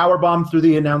was the powerbomb through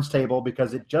the announce table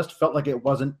because it just felt like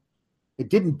it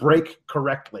didn't break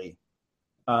correctly.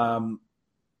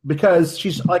 Because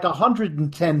she's like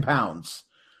 110 pounds.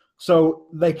 So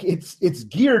like it's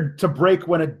geared to break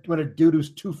when a dude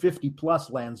who's 250 plus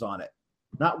lands on it,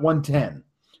 not 110.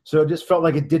 So it just felt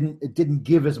like it didn't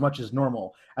give as much as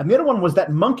normal. And the other one was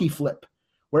that monkey flip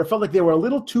where it felt like they were a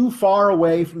little too far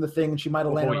away from the thing and she might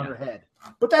have landed on her head.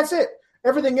 But that's it.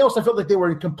 Everything else, I felt like they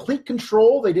were in complete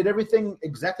control. They did everything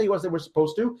exactly as they were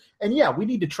supposed to. And yeah, we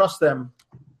need to trust them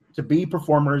to be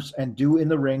performers and do in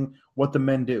the ring what the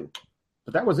men do.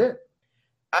 But that was it.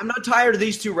 I'm not tired of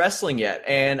these two wrestling yet,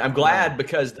 and I'm glad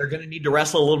because they're going to need to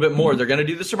wrestle a little bit more. They're going to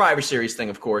do the Survivor Series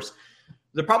thing, of course.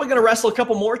 They're probably going to wrestle a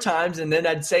couple more times, and then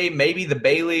I'd say maybe the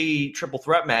Bayley triple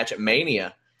threat match at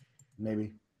Mania.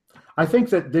 Maybe. I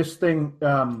think that this thing,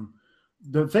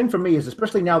 the thing for me is,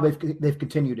 especially now they've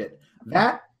continued it,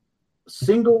 that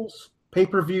singles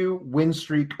pay-per-view win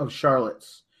streak of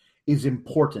Charlotte's is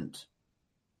important.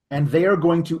 and they are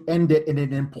going to end it in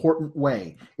an important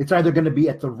way. It's either going to be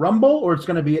at the Rumble or it's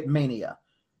going to be at Mania.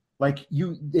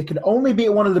 It can only be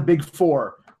at one of the big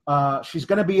four. She's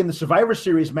going to be in the Survivor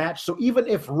Series match, so even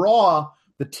if Raw,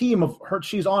 the team of her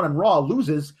she's on in Raw,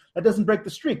 loses, that doesn't break the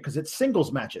streak because it's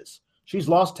singles matches. She's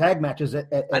lost tag matches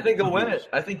I think they'll win it.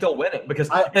 I think they'll win it because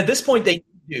at this point they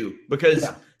do, because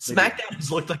SmackDown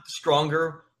has looked like the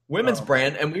stronger women's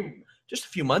brand, and just a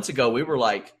few months ago we were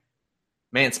like,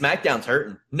 man, SmackDown's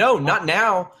hurting. No, not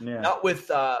now. Yeah. Not with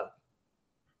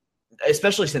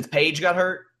especially since Paige got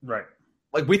hurt. Right.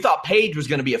 Like we thought Paige was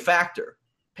going to be a factor.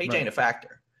 Paige ain't a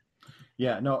factor.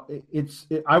 Yeah, no,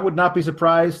 I would not be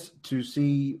surprised to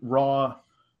see Raw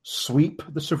sweep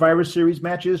the Survivor Series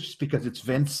matches just because it's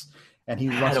Vince and he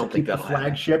wants to keep the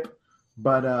flagship. Happen.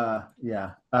 But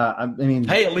I mean,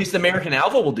 hey, at least American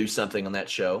Alpha will do something on that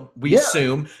show. We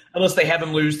assume, unless they have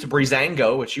him lose to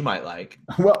Breezango, which you might like.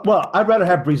 Well, I'd rather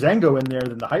have Breezango in there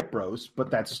than the Hype Bros.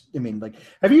 But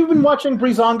have you been watching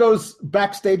Breezango's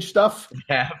backstage stuff?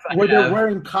 Yeah, they're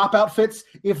wearing cop outfits.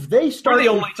 If they start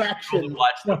a faction,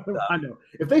 I know.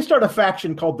 If they start a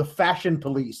faction called the Fashion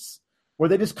Police, where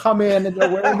they just come in and they're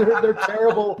wearing their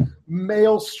terrible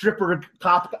male stripper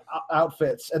cop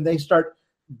outfits, and they start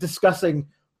discussing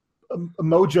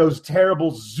Mojo's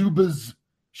terrible Zubaz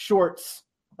shorts.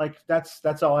 Like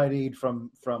that's all I need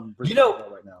from Brazil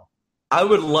right now. I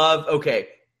would love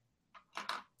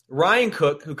Ryan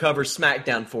Cook, who covers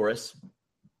SmackDown for us,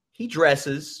 he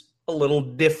dresses a little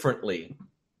differently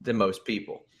than most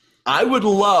people. I would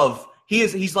love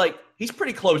he's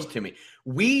pretty close to me.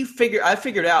 I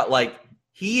figured out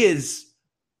he is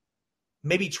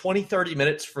maybe 20, 30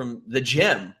 minutes from the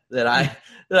gym that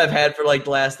I've had for the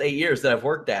last 8 years that I've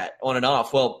worked at on and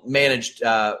off, managed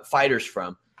fighters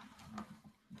from.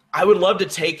 I would love to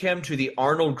take him to the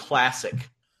Arnold Classic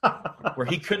where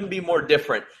he couldn't be more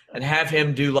different and have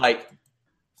him do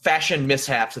fashion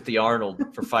mishaps at the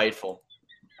Arnold for Fightful.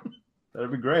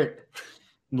 That'd be great.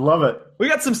 Love it. We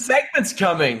got some segments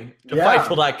coming to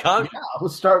Fightful.com. Yeah,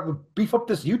 let's beef up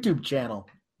this YouTube channel.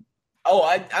 Oh,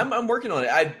 I'm working on it.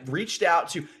 I reached out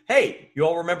to, hey, you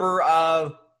all remember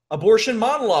Abortion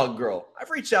Monologue Girl? I've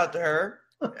reached out to her.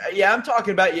 Yeah, I'm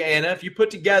talking about you, Anna. If you put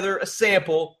together a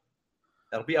sample,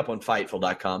 that'll be up on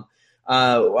Fightful.com.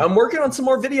 I'm working on some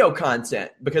more video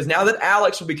content because now that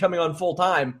Alex will be coming on full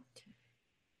time,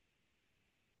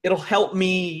 it'll help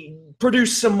me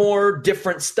produce some more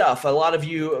different stuff. A lot of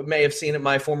you may have seen at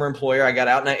my former employer, I got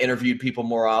out and I interviewed people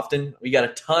more often. We got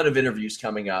a ton of interviews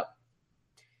coming up.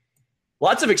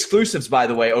 Lots of exclusives, by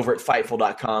the way, over at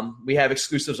Fightful.com. We have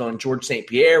exclusives on George St.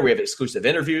 Pierre. We have exclusive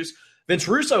interviews. Vince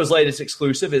Russo's latest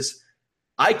exclusive is,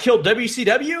 I killed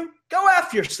WCW? Go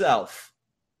F yourself.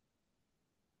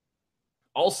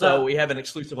 Also, we have an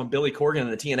exclusive on Billy Corgan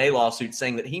and the TNA lawsuit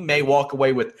saying that he may walk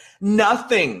away with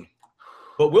nothing.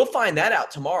 But we'll find that out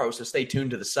tomorrow, so stay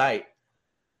tuned to the site.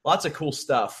 Lots of cool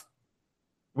stuff.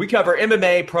 We cover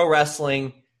MMA, pro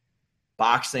wrestling,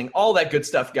 boxing, all that good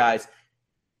stuff, guys.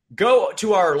 Go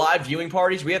to our live viewing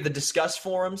parties. We have the Discuss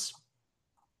forums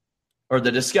or the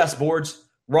Discuss boards,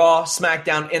 Raw,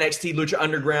 SmackDown, NXT, Lucha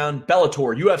Underground,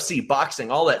 Bellator, UFC,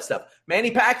 boxing, all that stuff. Manny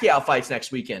Pacquiao fights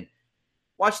next weekend.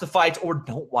 Watch the fights or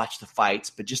don't watch the fights,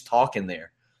 but just talk in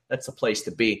there. That's the place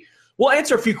to be. We'll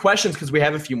answer a few questions because we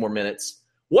have a few more minutes.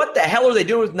 What the hell are they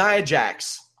doing with Nia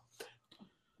Jax?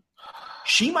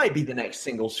 She might be the next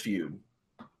singles feud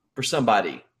for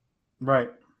somebody. Right.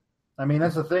 I mean,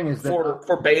 that's the thing is that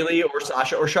for Bayley or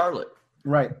Sasha or Charlotte.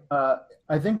 Right.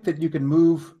 I think that you can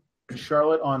move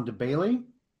Charlotte on to Bayley,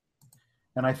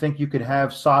 and I think you could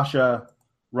have Sasha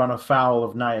run afoul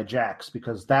of Nia Jax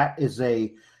because that is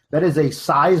a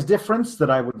size difference that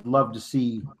I would love to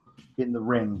see in the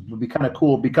ring. It would be kind of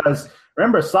cool because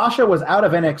remember, Sasha was out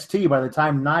of NXT by the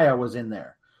time Nia was in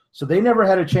there, so they never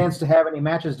had a chance to have any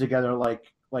matches together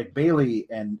like Bayley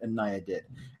and Nia did.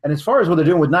 And as far as what they're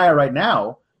doing with Nia right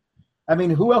now, I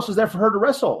mean, who else is there for her to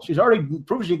wrestle? She's already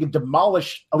proved she can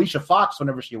demolish Alicia Fox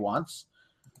whenever she wants.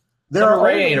 Summer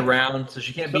Rae ain't around, so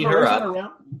she can't beat her up.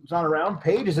 It's not around.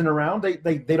 Paige isn't around.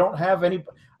 They don't have any.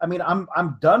 I mean,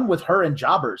 I'm done with her and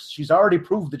jobbers. She's already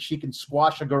proved that she can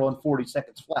squash a girl in 40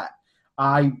 seconds flat.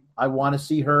 I want to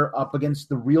see her up against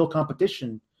the real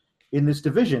competition in this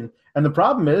division. And the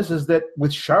problem is that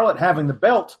with Charlotte having the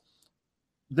belt,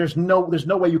 there's no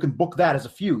way you can book that as a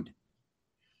feud.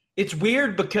 It's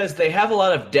weird because they have a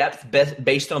lot of depth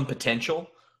based on potential.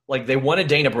 Like they wanted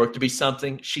Dana Brooke to be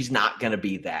something. She's not going to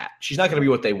be that. She's not going to be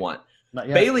what they want.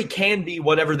 Bayley can be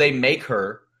whatever they make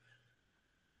her.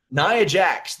 Nia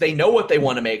Jax, they know what they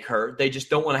want to make her. They just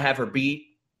don't want to have her beat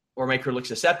or make her look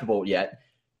susceptible yet.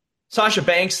 Sasha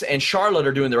Banks and Charlotte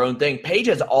are doing their own thing. Paige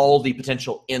has all the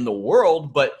potential in the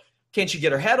world, but can't she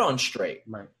get her head on straight?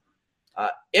 Right.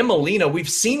 Emelina, we've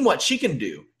seen what she can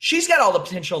do. She's got all the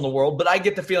potential in the world, but I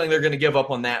get the feeling they're going to give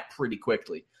up on that pretty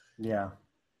quickly. Yeah.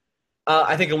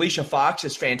 I think Alicia Fox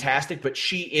is fantastic, but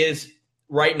she is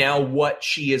right now what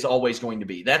she is always going to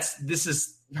be. This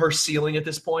is her ceiling at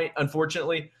this point,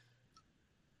 unfortunately.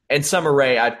 And Summer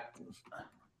Rae,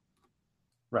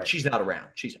 she's not around.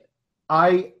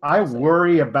 I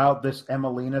worry about this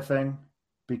Emelina thing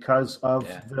because of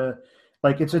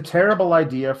it's a terrible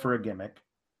idea for a gimmick.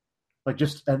 Like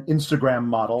just an Instagram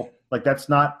model. Like that's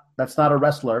not a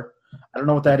wrestler. I don't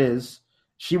know what that is.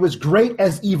 She was great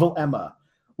as Evil Emma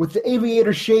with the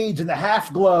aviator shades and the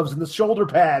half gloves and the shoulder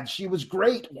pads. She was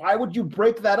great. Why would you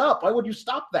break that up? Why would you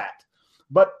stop that?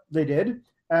 But they did.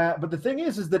 But the thing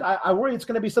is that I worry it's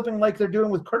going to be something like they're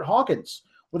doing with Kurt Hawkins,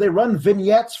 where they run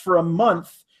vignettes for a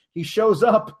month. He shows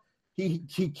up. He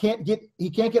can't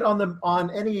get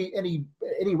on any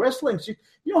wrestling. So,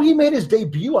 he made his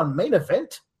debut on Main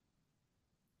Event.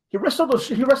 He wrestled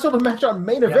a match on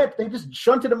Main Event. They just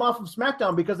shunted him off of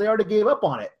SmackDown because they already gave up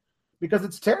on it because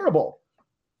it's terrible.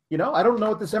 I don't know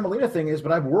what this Emelina thing is,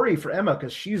 but I worry for Emma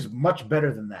because she's much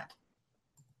better than that.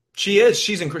 She is.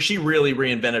 She really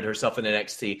reinvented herself in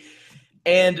NXT,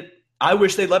 and I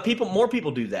wish they'd let more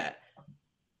people do that.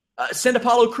 Send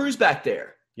Apollo Crews back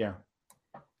there. Yeah.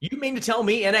 You mean to tell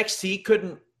me NXT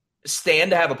couldn't stand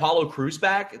to have Apollo Crews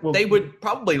back? Well, they would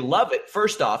probably love it,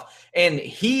 first off, and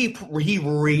he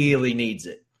really needs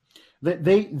it.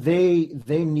 They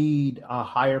need a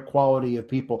higher quality of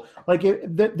people. Like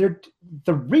the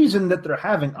reason that they're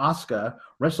having Asuka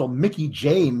wrestle Mickie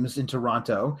James in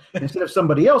Toronto instead of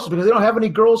somebody else is because they don't have any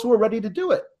girls who are ready to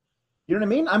do it. You know what I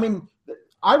mean? I mean,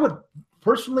 I would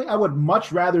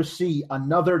much rather see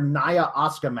another Nia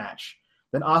Asuka match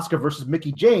than Asuka versus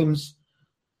Mickie James.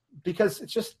 Because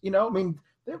it's just,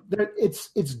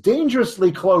 it's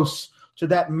dangerously close to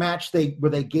that match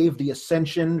where they gave the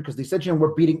Ascension, because the Ascension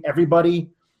were beating everybody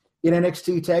in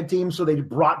NXT tag teams, so they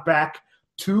brought back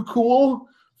Too Cool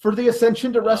for the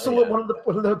Ascension to wrestle at one of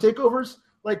the takeovers.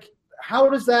 Like, how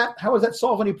does that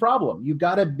solve any problem? You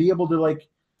got to be able to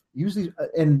use these,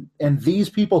 and these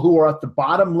people who are at the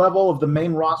bottom level of the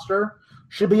main roster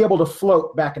should be able to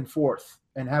float back and forth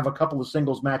and have a couple of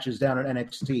singles matches down at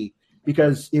NXT.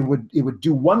 Because it would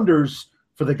do wonders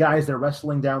for the guys that are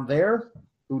wrestling down there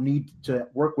who need to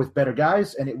work with better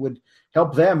guys, and it would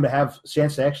help them to have a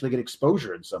chance to actually get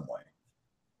exposure in some way.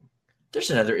 There's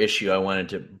another issue I wanted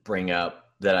to bring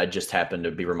up that I just happened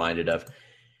to be reminded of.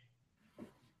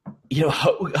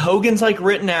 Hogan's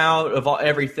written out of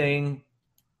everything.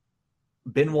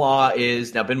 What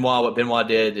Benoit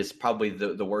did is probably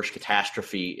the worst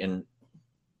catastrophe in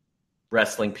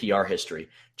wrestling PR history.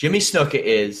 Jimmy Snuka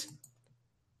is.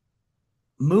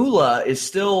 Moolah is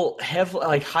still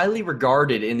highly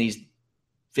regarded in these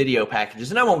video packages,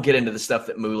 and I won't get into the stuff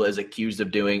that Moolah is accused of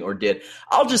doing or did.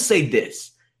 I'll just say this.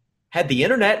 Had the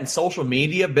internet and social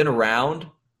media been around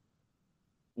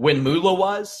when Moolah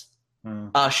was,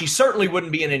 she certainly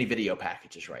wouldn't be in any video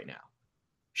packages right now.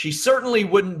 She certainly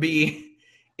wouldn't be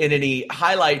in any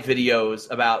highlight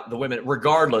videos about the women,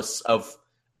 regardless of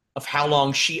how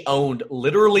long she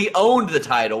literally owned the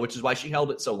title, which is why she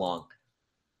held it so long.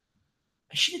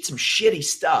 She did some shitty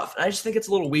stuff. And I just think it's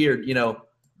a little weird, that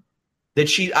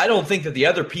I don't think that the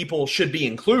other people should be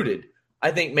included.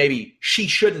 I think maybe she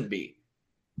shouldn't be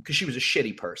because she was a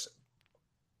shitty person.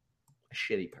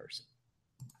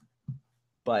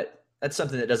 But that's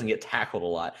something that doesn't get tackled a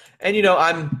lot. And,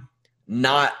 I'm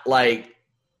not I'm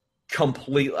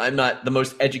not the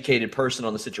most educated person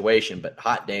on the situation, but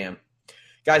hot damn.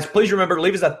 Guys, please remember to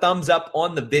leave us a thumbs up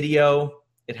on the video.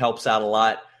 It helps out a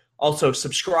lot. Also,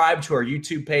 subscribe to our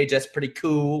YouTube page. That's pretty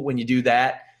cool when you do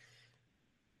that.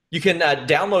 You can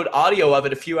download audio of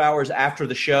it a few hours after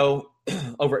the show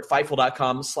over at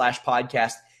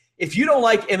Fightful.com/podcast. If you don't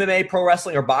like MMA, pro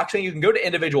wrestling, or boxing, you can go to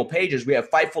individual pages. We have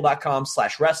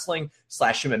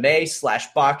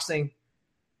Fightful.com/wrestling/MMA/boxing.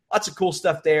 Lots of cool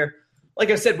stuff there. Like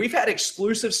I said, we've had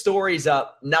exclusive stories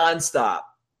up nonstop.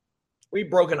 We've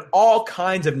broken all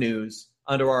kinds of news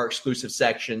under our exclusive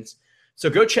sections. So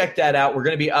go check that out. We're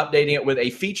going to be updating it with a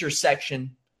feature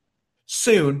section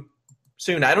soon.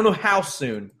 I don't know how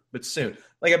soon, but soon.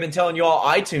 Like I've been telling you all,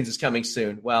 iTunes is coming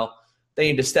soon. Well, they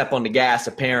need to step on the gas,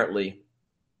 apparently,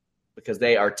 because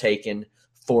they are taking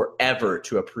forever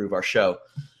to approve our show.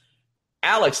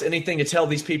 Alex, anything to tell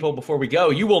these people before we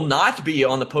go? You will not be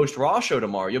on the post-Raw show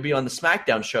tomorrow. You'll be on the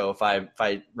SmackDown show, if I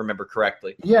remember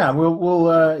correctly. Yeah,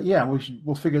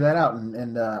 we'll figure that out.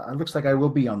 And it looks like I will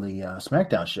be on the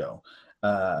SmackDown show.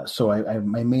 So I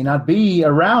may not be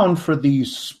around for the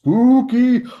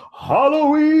spooky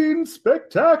Halloween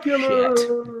spectacular.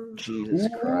 Shit. Jesus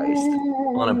Christ.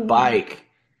 On a bike.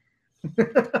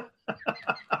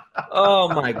 Oh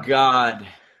my God.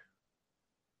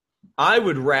 I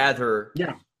would rather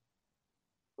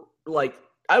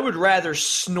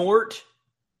snort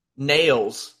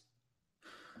nails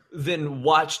than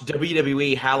watch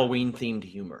WWE Halloween themed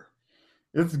humor.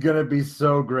 It's gonna be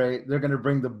so great. They're gonna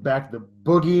bring back the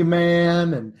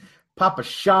Boogeyman and Papa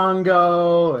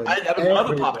Shango. And I would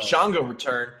love a Papa Shango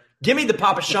return. Give me the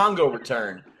Papa Shango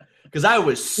return, because I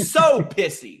was so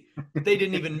pissy that they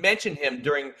didn't even mention him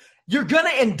during. You're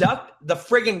gonna induct the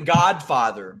friggin'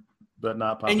 Godfather, but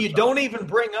not Papa and you Shango. Don't even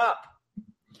bring up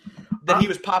that he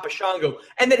was Papa Shango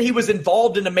and that he was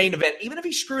involved in the main event, even if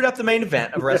he screwed up the main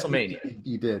event of WrestleMania.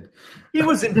 He did. He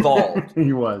was involved.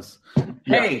 He was.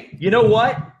 Hey, you know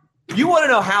what? You want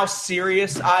to know how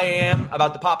serious I am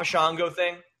about the Papa Shango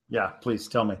thing? Yeah, please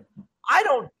tell me. I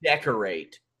don't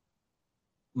decorate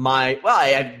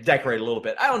I decorate a little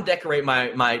bit. I don't decorate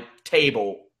my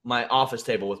table, my office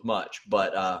table with much,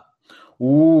 but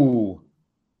ooh.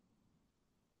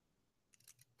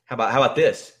 How about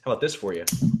this? How about this for you?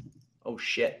 Oh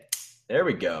shit. There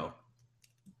we go.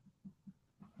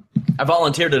 I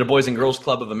volunteered at a Boys and Girls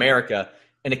Club of America,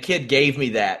 and a kid gave me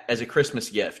that as a Christmas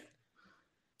gift.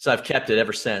 So I've kept it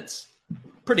ever since.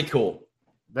 Pretty cool.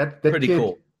 Pretty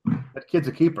cool. That kid's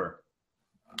a keeper.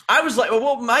 I was like,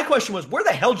 well, my question was, where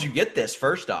the hell did you get this,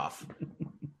 first off?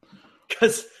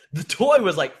 Because the toy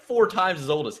was like 4 times as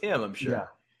old as him, I'm sure. Yeah.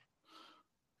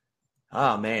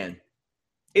 Oh, man.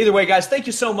 Either way, guys, thank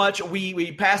you so much.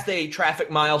 We passed a traffic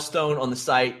milestone on the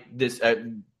site this, I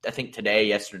think today,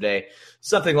 yesterday,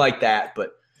 something like that.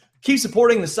 But keep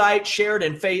supporting the site, share it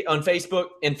on Facebook,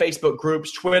 in Facebook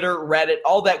groups, Twitter, Reddit,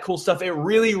 all that cool stuff. It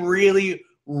really, really,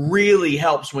 really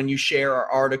helps when you share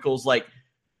our articles. Like,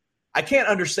 I can't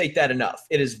understate that enough.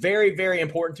 It is very, very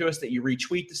important to us that you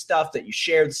retweet the stuff, that you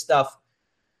share the stuff,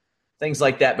 things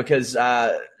like that, because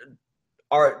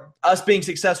us being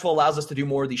successful allows us to do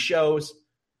more of these shows,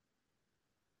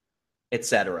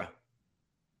 etc.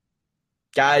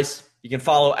 Guys, you can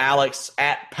follow Alex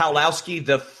at Pawlowski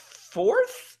the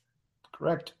 4th.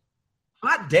 Correct.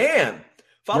 Hot damn.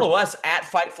 Follow us at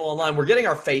Fightful Online. We're getting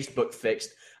our Facebook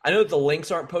fixed. I know that the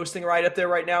links aren't posting right up there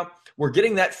right now. We're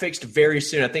getting that fixed very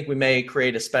soon. I think we may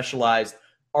create a specialized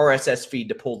RSS feed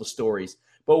to pull the stories.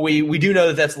 But we do know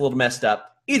that that's a little messed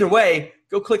up. Either way,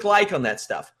 go click like on that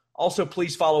stuff. Also,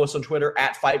 please follow us on Twitter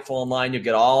at Fightful Online. You'll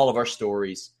get all of our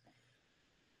stories.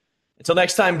 Until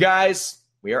next time, guys,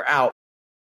 we are out.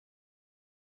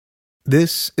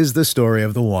 This is the story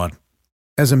of the one.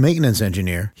 As a maintenance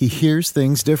engineer, he hears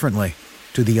things differently.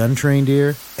 To the untrained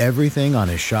ear, everything on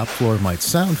his shop floor might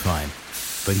sound fine,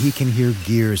 but he can hear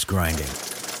gears grinding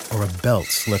or a belt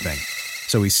slipping.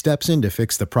 So he steps in to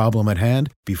fix the problem at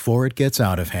hand before it gets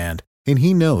out of hand. And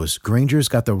he knows Grainger's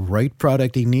got the right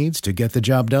product he needs to get the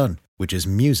job done, which is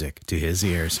music to his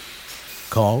ears.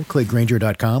 Call, click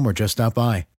Grainger.com, or just stop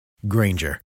by.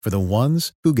 Grainger, for the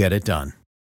ones who get it done.